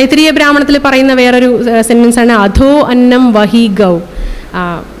 തൈത്തിരീയ ബ്രാഹ്മണത്തിൽ പറയുന്ന വേറൊരു സെൻറ്റൻസാണ് അധോ അന്നം വഹി ഗൗ.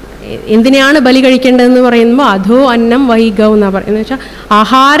 എന്തിനെയാണ് ബലി കഴിക്കേണ്ടതെന്ന് പറയുമ്പോൾ അധോ അന്നം വഹി ഗൗ എന്നാണ് പറയുന്നത്. എന്ന് വെച്ചാൽ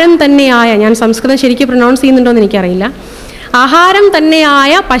ആഹാരം തന്നെയായ, ഞാൻ സംസ്കൃതം ശരിക്കും പ്രൊനൗൺസ് ചെയ്യുന്നുണ്ടോ എന്ന് എനിക്കറിയില്ല, ആഹാരം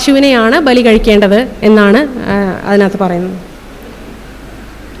തന്നെയായ പശുവിനെയാണ് ബലി കഴിക്കേണ്ടത് എന്നാണ് അതിനകത്ത് പറയുന്നത്.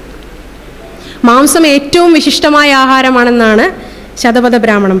 മാംസം ഏറ്റവും വിശിഷ്ടമായ ആഹാരമാണെന്നാണ് ശതപഥ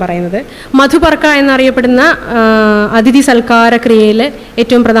ബ്രാഹ്മണം പറയുന്നത്. മധുപർക്ക എന്നറിയപ്പെടുന്ന അതിഥി സൽക്കാര ക്രിയയിൽ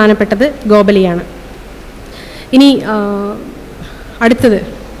ഏറ്റവും പ്രധാനപ്പെട്ടത് ഗോബലിയാണ്. ഇനി അടുത്തത്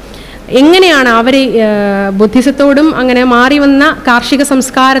എങ്ങനെയാണ് അവർ ബുദ്ധിസത്തോടും അങ്ങനെ മാറി വന്ന കാർഷിക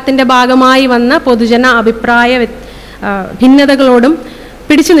സംസ്കാരത്തിൻ്റെ ഭാഗമായി വന്ന പൊതുജന അഭിപ്രായ ഭിന്നതകളോടും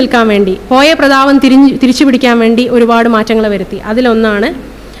പിടിച്ചു നിൽക്കാൻ വേണ്ടി, പോയ പ്രതാപം തിരിച്ചു പിടിക്കാൻ വേണ്ടി ഒരുപാട് മാറ്റങ്ങൾ വരുത്തി. അതിലൊന്നാണ്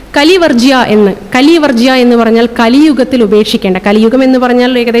കലിവർജ്യ എന്ന്. കലിവർജ്യ എന്ന് പറഞ്ഞാൽ കലിയുഗത്തിൽ ഉപേക്ഷിക്കേണ്ട. കലിയുഗം എന്ന്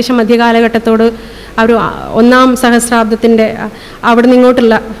പറഞ്ഞാൽ ഏകദേശം മധ്യകാലഘട്ടത്തോട് ഒരു 1-ാം സഹസ്രാബ്ദത്തിൻ്റെ അവിടെ നിന്ന്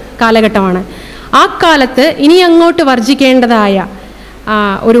ഇങ്ങോട്ടുള്ള കാലഘട്ടമാണ്. ആ കാലത്ത് ഇനി അങ്ങോട്ട് വർജിക്കേണ്ടതായ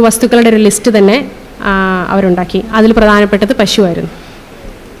ഒരു വസ്തുക്കളുടെ ഒരു ലിസ്റ്റ് തന്നെ അവരുണ്ടാക്കി. അതിൽ പ്രധാനപ്പെട്ടത് പശുവായിരുന്നു.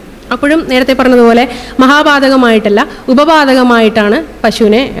 അപ്പോഴും നേരത്തെ പറഞ്ഞതുപോലെ മഹാപാതകമായിട്ടല്ല, ഉപപാതകമായിട്ടാണ്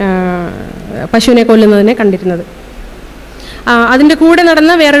പശുവിനെ കൊല്ലുന്നതിനെ കണ്ടിരുന്നത്. അതിൻ്റെ കൂടെ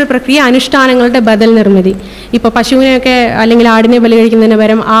നടന്ന വേറൊരു പ്രക്രിയ അനുഷ്ഠാനങ്ങളുടെ ബദൽ നിർമ്മിതി. ഇപ്പോൾ പശുവിനെയൊക്കെ അല്ലെങ്കിൽ ആടിനെ ബലി കഴിക്കുന്നതിന്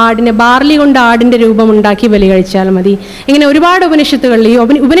പകരം ആടിനെ ബാർലി കൊണ്ട് ആടിൻ്റെ രൂപം ഉണ്ടാക്കി ബലി കഴിച്ചാൽ മതി. ഇങ്ങനെ ഒരുപാട് ഉപനിഷത്തുകളിൽ, ഈ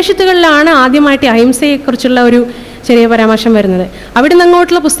ഉപനിഷത്തുകളിലാണ് ആദ്യമായിട്ട് അഹിംസയെക്കുറിച്ചുള്ള ഒരു ചെറിയ പരാമർശം വരുന്നത്. അവിടെ നിന്ന്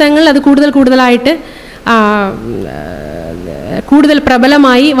അങ്ങോട്ടുള്ള പുസ്തകങ്ങളിൽ അത് കൂടുതലായിട്ട് കൂടുതൽ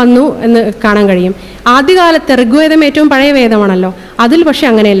പ്രബലമായി വന്നു എന്ന് കാണാൻ കഴിയും. ആദ്യകാലത്ത് ഋഗ്വേദം ഏറ്റവും പഴയ വേദമാണല്ലോ, അതിൽ പക്ഷെ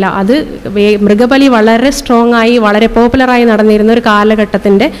അങ്ങനെയല്ല. അത് മൃഗബലി വളരെ സ്ട്രോങ് ആയി വളരെ പോപ്പുലറായി നടന്നിരുന്ന ഒരു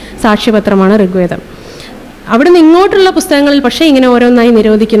കാലഘട്ടത്തിൻ്റെ സാക്ഷ്യപത്രമാണ് ഋഗ്വേദം. അവിടെ നിന്ന് ഇങ്ങോട്ടുള്ള പുസ്തകങ്ങളിൽ പക്ഷേ ഇങ്ങനെ ഓരോന്നായി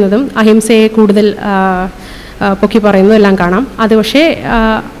നിരോധിക്കുന്നതും അഹിംസയെ കൂടുതൽ പൊക്കി പറയുന്നതും എല്ലാം കാണാം. അത് പക്ഷേ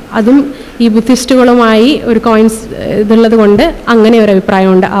അതും ഈ ബുദ്ധിസ്റ്റുകളുമായി ഒരു കോയിൻസ് ഇതുള്ളത് കൊണ്ട് അങ്ങനെ ഒരു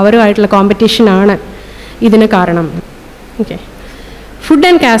അഭിപ്രായമുണ്ട്. അവരുമായിട്ടുള്ള കോമ്പറ്റീഷനാണ് ഇതിന് കാരണം. Okay, food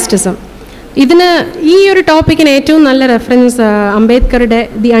and casteism. ഇതിന് ഈ ഒരു ടോപ്പിക്കിന് ഏറ്റവും നല്ല റെഫറൻസ് അംബേദ്കറുടെ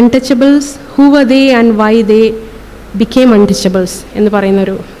the Untouchables who were they and why they became Untouchables എന്ന്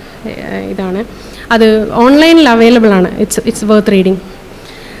പറയുന്നൊരു ഇതാണ്. അത് ഓൺലൈനിൽ അവൈലബിൾ ആണ്. It's worth reading.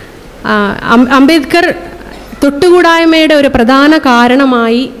 അംബേദ്കർ തൊട്ടുകൂടായ്മയുടെ ഒരു പ്രധാന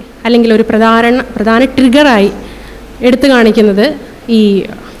കാരണമായി അല്ലെങ്കിൽ ഒരു പ്രധാന ട്രിഗറായി എടുത്തു കാണിക്കുന്നത് ഈ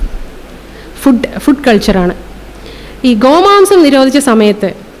ഫുഡ് കൾച്ചറാണ്. ഈ ഗോമാംസം നിരോധിച്ച സമയത്ത്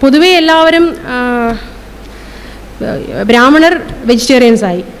പൊതുവെ എല്ലാവരും ബ്രാഹ്മണർ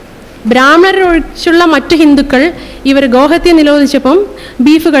വെജിറ്റേറിയൻസായി. ബ്രാഹ്മണരൊഴിച്ചുള്ള മറ്റു ഹിന്ദുക്കൾ ഇവർ ഗോഹത്യ നിരോധിച്ചപ്പം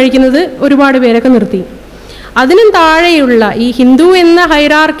ബീഫ് കഴിക്കുന്നത് ഒരുപാട് പേരൊക്കെ നിർത്തി. അതിനും താഴെയുള്ള ഈ ഹിന്ദു എന്ന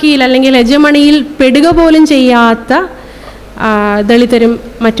ഹൈറാർക്കിയിൽ അല്ലെങ്കിൽ ഹെജമണിയിൽ പെടുക പോലും ചെയ്യാത്ത ദളിതരും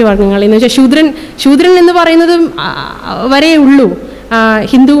മറ്റു വർഗ്ഗങ്ങൾ എന്ന് വെച്ചാൽ ശൂദ്രൻ എന്ന് പറയുന്നത് വരേ ഉള്ളൂ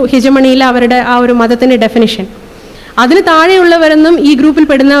ഹിന്ദു ഹെജമണിയിൽ അവരുടെ ആ ഒരു മതത്തിൻ്റെ ഡെഫിനിഷൻ. അതിന് താഴെയുള്ളവരൊന്നും ഈ ഗ്രൂപ്പിൽ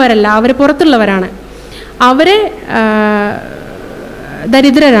പെടുന്നവരല്ല, അവർ പുറത്തുള്ളവരാണ്. അവരെ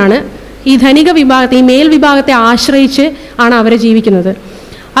ദരിദ്രരാണ്. ഈ ധനിക വിഭാഗത്തെ, ഈ മേൽ വിഭാഗത്തെ ആശ്രയിച്ച് ആണ് അവർ ജീവിക്കുന്നത്.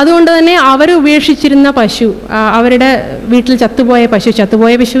 അതുകൊണ്ട് തന്നെ അവർ ഉപേക്ഷിച്ചിരുന്ന പശു, അവരുടെ വീട്ടിൽ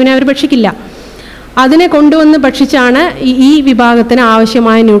ചത്തുപോയ പശുവിനെ അവർ ഭക്ഷിക്കില്ല. അതിനെ കൊണ്ടുവന്ന് ഭക്ഷിച്ചാണ് ഈ വിഭാഗത്തിന്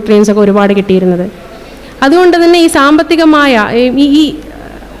ആവശ്യമായ ന്യൂട്രിയൻസ് ഒക്കെ ഒരുപാട് കിട്ടിയിരുന്നത്. അതുകൊണ്ട് തന്നെ ഈ സാമ്പത്തികമായ ഈ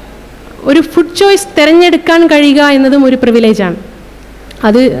ഒരു ഫുഡ് ചോയ്സ് തിരഞ്ഞെടുക്കാൻ കഴിയുക എന്നതും ഒരു പ്രിവിലേജാണ്.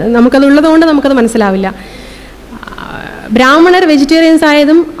 അത് നമുക്കതുള്ളതുകൊണ്ട് നമുക്കത് മനസ്സിലാവില്ല. ബ്രാഹ്മണർ വെജിറ്റേറിയൻസ്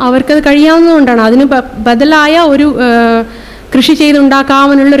ആയതും അവർക്കത് കഴിയാവുന്നതുകൊണ്ടാണ്. അതിന് ബദലായ ഒരു കൃഷി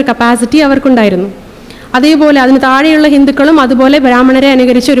ചെയ്തുണ്ടാക്കാവുന്നുള്ളൊരു കപ്പാസിറ്റി അവർക്കുണ്ടായിരുന്നു. അതേപോലെ അതിന് താഴെയുള്ള ഹിന്ദുക്കളും അതുപോലെ ബ്രാഹ്മണരെ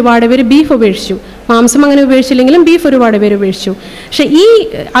അനുകരിച്ച് ഒരുപാട് പേര് ബീഫ് ഉപേക്ഷിച്ചു. മാംസം അങ്ങനെ ഉപേക്ഷിച്ചില്ലെങ്കിലും ബീഫ് ഒരുപാട് പേര് ഉപേക്ഷിച്ചു. പക്ഷെ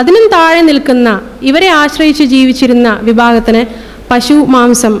അതിനും താഴെ നിൽക്കുന്ന ഇവരെ ആശ്രയിച്ച് ജീവിച്ചിരുന്ന വിഭാഗത്തിന് പശു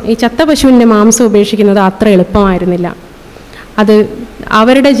മാംസം, ഈ ചത്ത പശുവിൻ്റെ മാംസം ഉപേക്ഷിക്കുന്നത് അത്ര എളുപ്പമായിരുന്നില്ല. അത്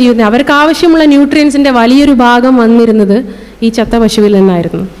അവരുടെ ജീവിതത്തിൽ അവർക്ക് ആവശ്യമുള്ള ന്യൂട്രിയൻസിൻ്റെ വലിയൊരു ഭാഗം വന്നിരുന്നത് ഈ ചത്ത പശുവിൽ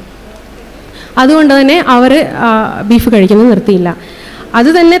നിന്നായിരുന്നു. അതുകൊണ്ട് തന്നെ അവർ ബീഫ് കഴിക്കുന്നത് നിർത്തിയില്ല.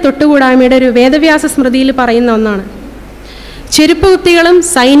 അതുതന്നെ തൊട്ടുകൂടായ്മയുടെ ഒരു വേദവ്യാസ സ്മൃതിയിൽ പറയുന്ന ഒന്നാണ്. ചെരുപ്പ് കുത്തികളും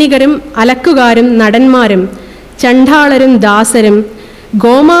സൈനികരും അലക്കുകാരും നടന്മാരും ചണ്ഡാളരും ദാസരും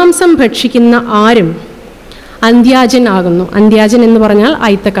ഗോമാംസം ഭക്ഷിക്കുന്ന ആരും അന്ത്യാജൻ ആകുന്നു. അന്ത്യാജൻ എന്ന് പറഞ്ഞാൽ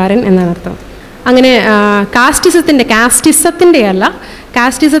അയിത്തക്കാരൻ എന്നാണ് അർത്ഥം. അങ്ങനെ കാസ്റ്റിസത്തിൻ്റെ അല്ല,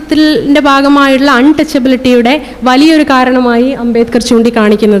 കാസ്റ്റിസത്തിൻ്റെ ഭാഗമായിട്ടുള്ള അൺടച്ചബിലിറ്റിയുടെ വലിയൊരു കാരണമായി അംബേദ്കർ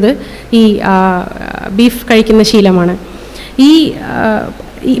ചൂണ്ടിക്കാണിക്കുന്നത് ഈ ബീഫ് കഴിക്കുന്ന ശീലമാണ്. ഈ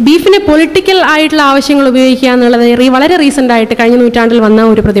ബീഫിനെ പൊളിറ്റിക്കൽ ആയിട്ടുള്ള ആവശ്യങ്ങൾ ഉപയോഗിക്കുക എന്നുള്ളത് വളരെ റീസെൻ്റായിട്ട് കഴിഞ്ഞ നൂറ്റാണ്ടിൽ വന്ന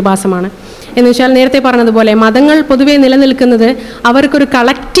ഒരു പ്രതിഭാസമാണ്. എന്ന് വെച്ചാൽ നേരത്തെ പറഞ്ഞതുപോലെ മതങ്ങൾ പൊതുവെ നിലനിൽക്കുന്നത് അവർക്കൊരു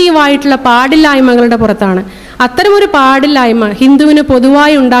കളക്റ്റീവായിട്ടുള്ള പാടില്ലായ്മകളുടെ പുറത്താണ്. അത്തരമൊരു പാടില്ലായ്മ ഹിന്ദുവിന്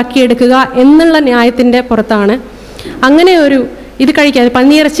പൊതുവായി ഉണ്ടാക്കിയെടുക്കുക എന്നുള്ള ന്യായത്തിൻ്റെ പുറത്താണ് അങ്ങനെ ഇത് കഴിക്കാതെ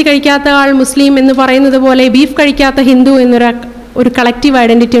പന്നിയിറച്ചി കഴിക്കാത്ത ആൾ മുസ്ലിം എന്ന് പറയുന്നത് പോലെ ബീഫ് കഴിക്കാത്ത ഹിന്ദു ഒരു കളക്റ്റീവ്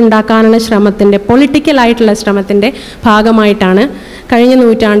ഐഡൻറ്റിറ്റി ഉണ്ടാക്കാനുള്ള ശ്രമത്തിൻ്റെ പൊളിറ്റിക്കലായിട്ടുള്ള ശ്രമത്തിൻ്റെ ഭാഗമായിട്ടാണ് കഴിഞ്ഞ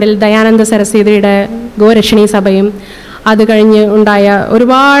നൂറ്റാണ്ടിൽ ദയാനന്ദ സരസ്വതിയുടെ ഗോരക്ഷണി സഭയും അത് കഴിഞ്ഞ് ഉണ്ടായ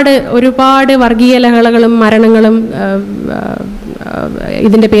ഒരുപാട് വർഗീയ ലഹളകളും മരണങ്ങളും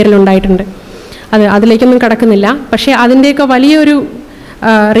ഇതിൻ്റെ പേരിലുണ്ടായിട്ടുണ്ട്. അതിലേക്കൊന്നും കടക്കുന്നില്ല. പക്ഷേ അതിൻ്റെയൊക്കെ വലിയൊരു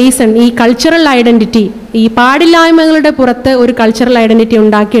റീസൺ ഈ കൾച്ചറൽ ഐഡൻറ്റിറ്റി, ഈ പാടില്ലായ്മകളുടെ പുറത്ത് ഒരു കൾച്ചറൽ ഐഡൻറ്റിറ്റി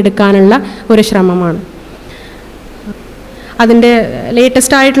ഉണ്ടാക്കിയെടുക്കാനുള്ള ഒരു ശ്രമമാണ്. അതിൻ്റെ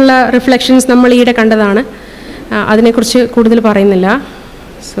ലേറ്റസ്റ്റ് ആയിട്ടുള്ള റിഫ്ലക്ഷൻസ് നമ്മൾ ഈയിടെ കണ്ടതാണ്. അതിനെക്കുറിച്ച് കൂടുതൽ പറയുന്നില്ല.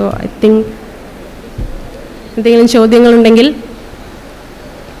 സോ ഐ തിങ്ക് എന്തെങ്കിലും ചോദ്യങ്ങളുണ്ടെങ്കിൽ.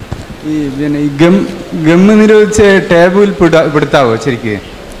 ഈ പിന്നെ ഗമ്മ് നിരോധിച്ച ടാബുവിൽ പെടുത്താവോ ശരിക്ക്?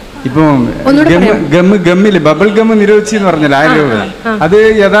 ഇപ്പം ഗമ്മില് ബബിൾ ഗമ്മ് നിരോധിച്ചെന്ന് പറഞ്ഞല്ലോ ആയുർവേദം, അത്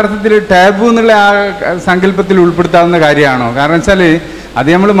യഥാർത്ഥത്തിൽ ടാബു എന്നുള്ള ആ സങ്കല്പത്തിൽ ഉൾപ്പെടുത്താവുന്ന കാര്യമാണോ? കാരണം വെച്ചാൽ അത്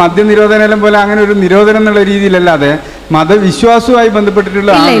നമ്മൾ മദ്യനിരോധനം പോലെ അങ്ങനെ ഒരു നിരോധനം എന്നുള്ള രീതിയിലല്ലാതെ മതവിശ്വാസവുമായി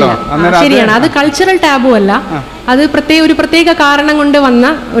ബന്ധപ്പെട്ടിട്ടുള്ള ആണല്ലോ. ശരിയാണ്, അത് കൾച്ചറൽ ടാബു അല്ല, അത് ഒരു പ്രത്യേക കാരണം കൊണ്ട് വന്ന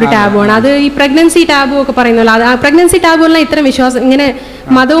ഒരു ടാബുവാണ്. അത് ഈ പ്രഗ്നൻസി ടാബു ഒക്കെ പറയുന്നല്ലോ, അത് പ്രഗ്നൻസി ടാബു എല്ലാം ഇത്തരം വിശ്വാസം ഇങ്ങനെ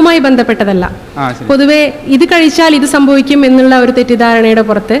മതവുമായി ബന്ധപ്പെട്ടതല്ല. പൊതുവെ ഇത് കഴിച്ചാൽ ഇത് സംഭവിക്കും എന്നുള്ള ഒരു തെറ്റിദ്ധാരണയുടെ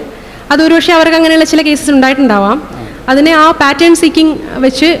പുറത്ത് അത് ഒരുപക്ഷെ അവർക്ക് അങ്ങനെയുള്ള ചില കേസസ് ഉണ്ടായിട്ടുണ്ടാവാം. അതിനെ ആ പാറ്റേൺ സീക്കിംഗ്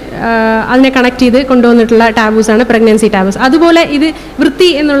വെച്ച് അതിനെ കണക്ട് ചെയ്ത് കൊണ്ടുവന്നിട്ടുള്ള ടാബൂസാണ് പ്രഗ്നൻസി ടാബൂസ്. അതുപോലെ ഇത് വൃത്തി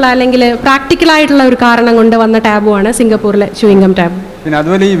എന്നുള്ള അല്ലെങ്കിൽ പ്രാക്ടിക്കലായിട്ടുള്ള ഒരു കാരണം കൊണ്ട് വന്ന ടാബുവാണ് സിംഗപ്പൂരിലെ ചൂയിങ്കം ടാബു.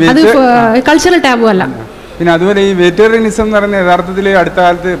 അത് കൾച്ചറൽ ടാബു അല്ല. പിന്നെ അതുപോലെ ഈ വെജിറ്റേറിയനിസം എന്ന് പറയുന്ന യഥാർത്ഥത്തിൽ അടുത്ത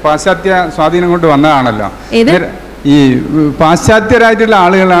കാലത്ത് പാശ്ചാത്യ സ്വാധീനം കൊണ്ട് വന്നതാണല്ലോ. ഈ പാശ്ചാത്യരായിട്ടുള്ള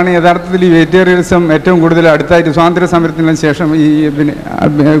ആളുകളാണ് യഥാർത്ഥത്തിൽ ഈ വെജിറ്റേറിയനിസം ഏറ്റവും കൂടുതൽ അടുത്തായിട്ട് സ്വാതന്ത്ര്യ സമരത്തിന് ശേഷം ഈ പിന്നെ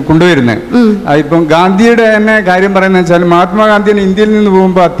കൊണ്ടുവരുന്നത്. ഇപ്പം ഗാന്ധിയുടെ തന്നെ കാര്യം പറയുന്നത് വെച്ചാൽ മഹാത്മാഗാന്ധിന് ഇന്ത്യയിൽ നിന്ന്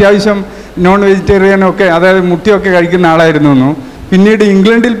പോകുമ്പോൾ അത്യാവശ്യം നോൺ വെജിറ്റേറിയൻ ഒക്കെ, അതായത് മുട്ടയൊക്കെ കഴിക്കുന്ന ആളായിരുന്നു. പിന്നീട്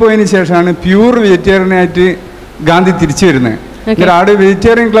ഇംഗ്ലണ്ടിൽ പോയതിന് ശേഷമാണ് പ്യൂർ വെജിറ്റേറിയനായിട്ട് ഗാന്ധി തിരിച്ചു വരുന്നത്. ആട്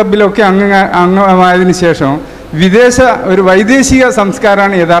വെജിറ്റേറിയൻ ക്ലബിലൊക്കെ അംഗമായതിനു ശേഷം ഒരു വൈദേശിക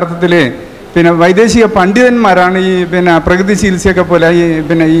സംസ്കാരമാണ് യഥാർത്ഥത്തിൽ. പിന്നെ വൈദേശിക പണ്ഡിതന്മാരാണ് ഈ പിന്നെ പ്രകൃതി ചികിത്സയൊക്കെ പോലെ ഈ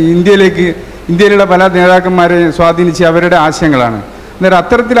പിന്നെ ഈ ഇന്ത്യയിലുള്ള പല നേതാക്കന്മാരെ സ്വാധീനിച്ച് അവരുടെ ആശയങ്ങളാണ്. അന്നേരം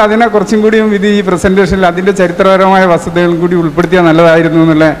അത്തരത്തിൽ അതിനെ കുറച്ചും കൂടിയും ഈ പ്രസന്റേഷനിൽ അതിൻ്റെ ചരിത്രപരമായ വസ്തുതകളും കൂടി ഉൾപ്പെടുത്തിയാൽ നല്ലതായിരുന്നു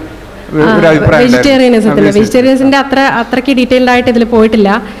എന്നുള്ള ഒരു അഭിപ്രായം. വെജിറ്റേറിയനിസത്തിന്റെ അത്രയ്ക്ക് ഡീറ്റെയിൽഡ് ആയിട്ട് ഇതിൽ പോയിട്ടില്ല.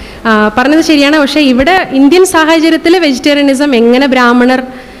 പറഞ്ഞത് ശരിയാണ്. പക്ഷേ ഇവിടെ ഇന്ത്യൻ സാഹചര്യത്തിൽ വെജിറ്റേറിയനിസം എങ്ങനെ ബ്രാഹ്മണർ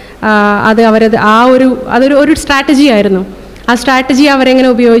അതൊരു സ്ട്രാറ്റജി ആയിരുന്നു. ആ സ്ട്രാറ്റജി അവരെങ്ങനെ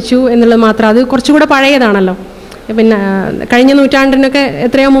ഉപയോഗിച്ചു എന്നുള്ളത് മാത്രം. അത് കുറച്ചുകൂടെ പഴയതാണല്ലോ, പിന്നെ കഴിഞ്ഞ നൂറ്റാണ്ടിനൊക്കെ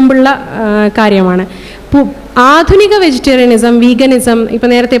എത്രയോ മുമ്പുള്ള കാര്യമാണ്. ആധുനിക വെജിറ്റേറിയനിസം, വീഗനിസം, ഇപ്പം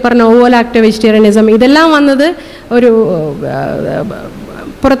നേരത്തെ പറഞ്ഞ ഓവോലാക്റ്റീവ് വെജിറ്റേറിയനിസം, ഇതെല്ലാം വന്നത്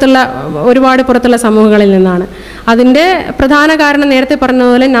ഒരുപാട് പുറത്തുള്ള സമൂഹങ്ങളിൽ നിന്നാണ്. അതിൻ്റെ പ്രധാന കാരണം നേരത്തെ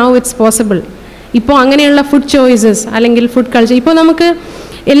പറഞ്ഞതുപോലെ നൗ ഇറ്റ്സ് പോസിബിൾ. ഇപ്പോൾ അങ്ങനെയുള്ള ഫുഡ് ചോയ്സസ് അല്ലെങ്കിൽ ഫുഡ് കൾച്ചർ, ഇപ്പോൾ നമുക്ക്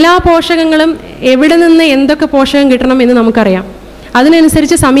എല്ലാ പോഷകങ്ങളും എവിടെ നിന്ന് എന്തൊക്കെ പോഷകം കിട്ടണം എന്ന് നമുക്കറിയാം.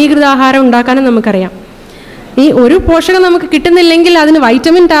 അതിനനുസരിച്ച് സമീകൃത ആഹാരം ഉണ്ടാക്കാനും നമുക്കറിയാം. ഈ ഒരു പോഷകം നമുക്ക് കിട്ടുന്നില്ലെങ്കിൽ അതിന്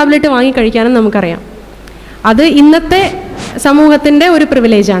വൈറ്റമിൻ ടാബ്ലറ്റ് വാങ്ങി കഴിക്കാനും നമുക്കറിയാം. അത് ഇന്നത്തെ സമൂഹത്തിൻ്റെ ഒരു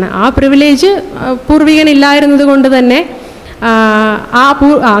പ്രിവിലേജാണ്. ആ പ്രിവിലേജ് പൂർവികനില്ലായിരുന്നത് കൊണ്ട് തന്നെ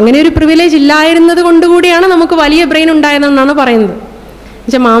അങ്ങനെ ഒരു പ്രിവിലേജ് ഇല്ലായിരുന്നത് കൊണ്ടുകൂടിയാണ് നമുക്ക് വലിയ ബ്രെയിൻ ഉണ്ടായതെന്നാണ് പറയുന്നത്.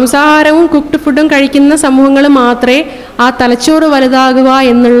 എന്നുവെച്ചാൽ മാംസാഹാരവും കുക്ക്ഡ് ഫുഡും കഴിക്കുന്ന സമൂഹങ്ങൾ മാത്രമേ ആ തലച്ചോറ് വലുതാകുക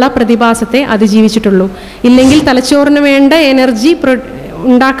എന്നുള്ള പ്രതിഭാസത്തെ അതിജീവിച്ചിട്ടുള്ളൂ. ഇല്ലെങ്കിൽ തലച്ചോറിന് വേണ്ട എനർജി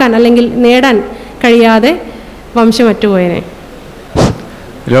ഉണ്ടാക്കാൻ അല്ലെങ്കിൽ നേടാൻ കഴിയാതെ വംശം അറ്റുപോയനെ.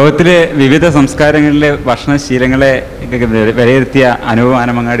 ലോകത്തിലെ വിവിധ സംസ്കാരങ്ങളിലെ ഭക്ഷണശീലങ്ങളെ വിലയിരുത്തിയ അനുപമ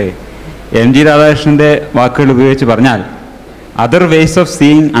അനമങ്ങാട് എം ജി രാധാകൃഷ്ണൻ്റെ വാക്കുകൾ ഉപയോഗിച്ച് പറഞ്ഞാൽ other ways of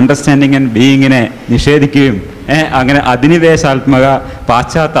seeing, understanding and ബീയിങ്ങിനെ നിഷേധിക്കുകയും അങ്ങനെ അധിനിവേശാത്മക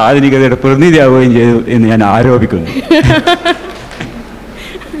പാശ്ചാത്യ ആധുനികതയുടെ പ്രതിനിധിയാവുകയും ചെയ്തു എന്ന് ഞാൻ ആരോപിക്കുന്നു.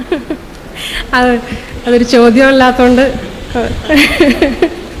 അതൊരു ചോദ്യമല്ലാത്തോണ്ട്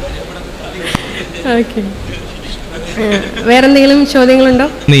ഓക്കെ. വേറെന്തെങ്കിലും ചോദ്യങ്ങളുണ്ടോ?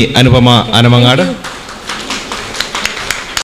 അനുപമ അനമങ്ങാട്.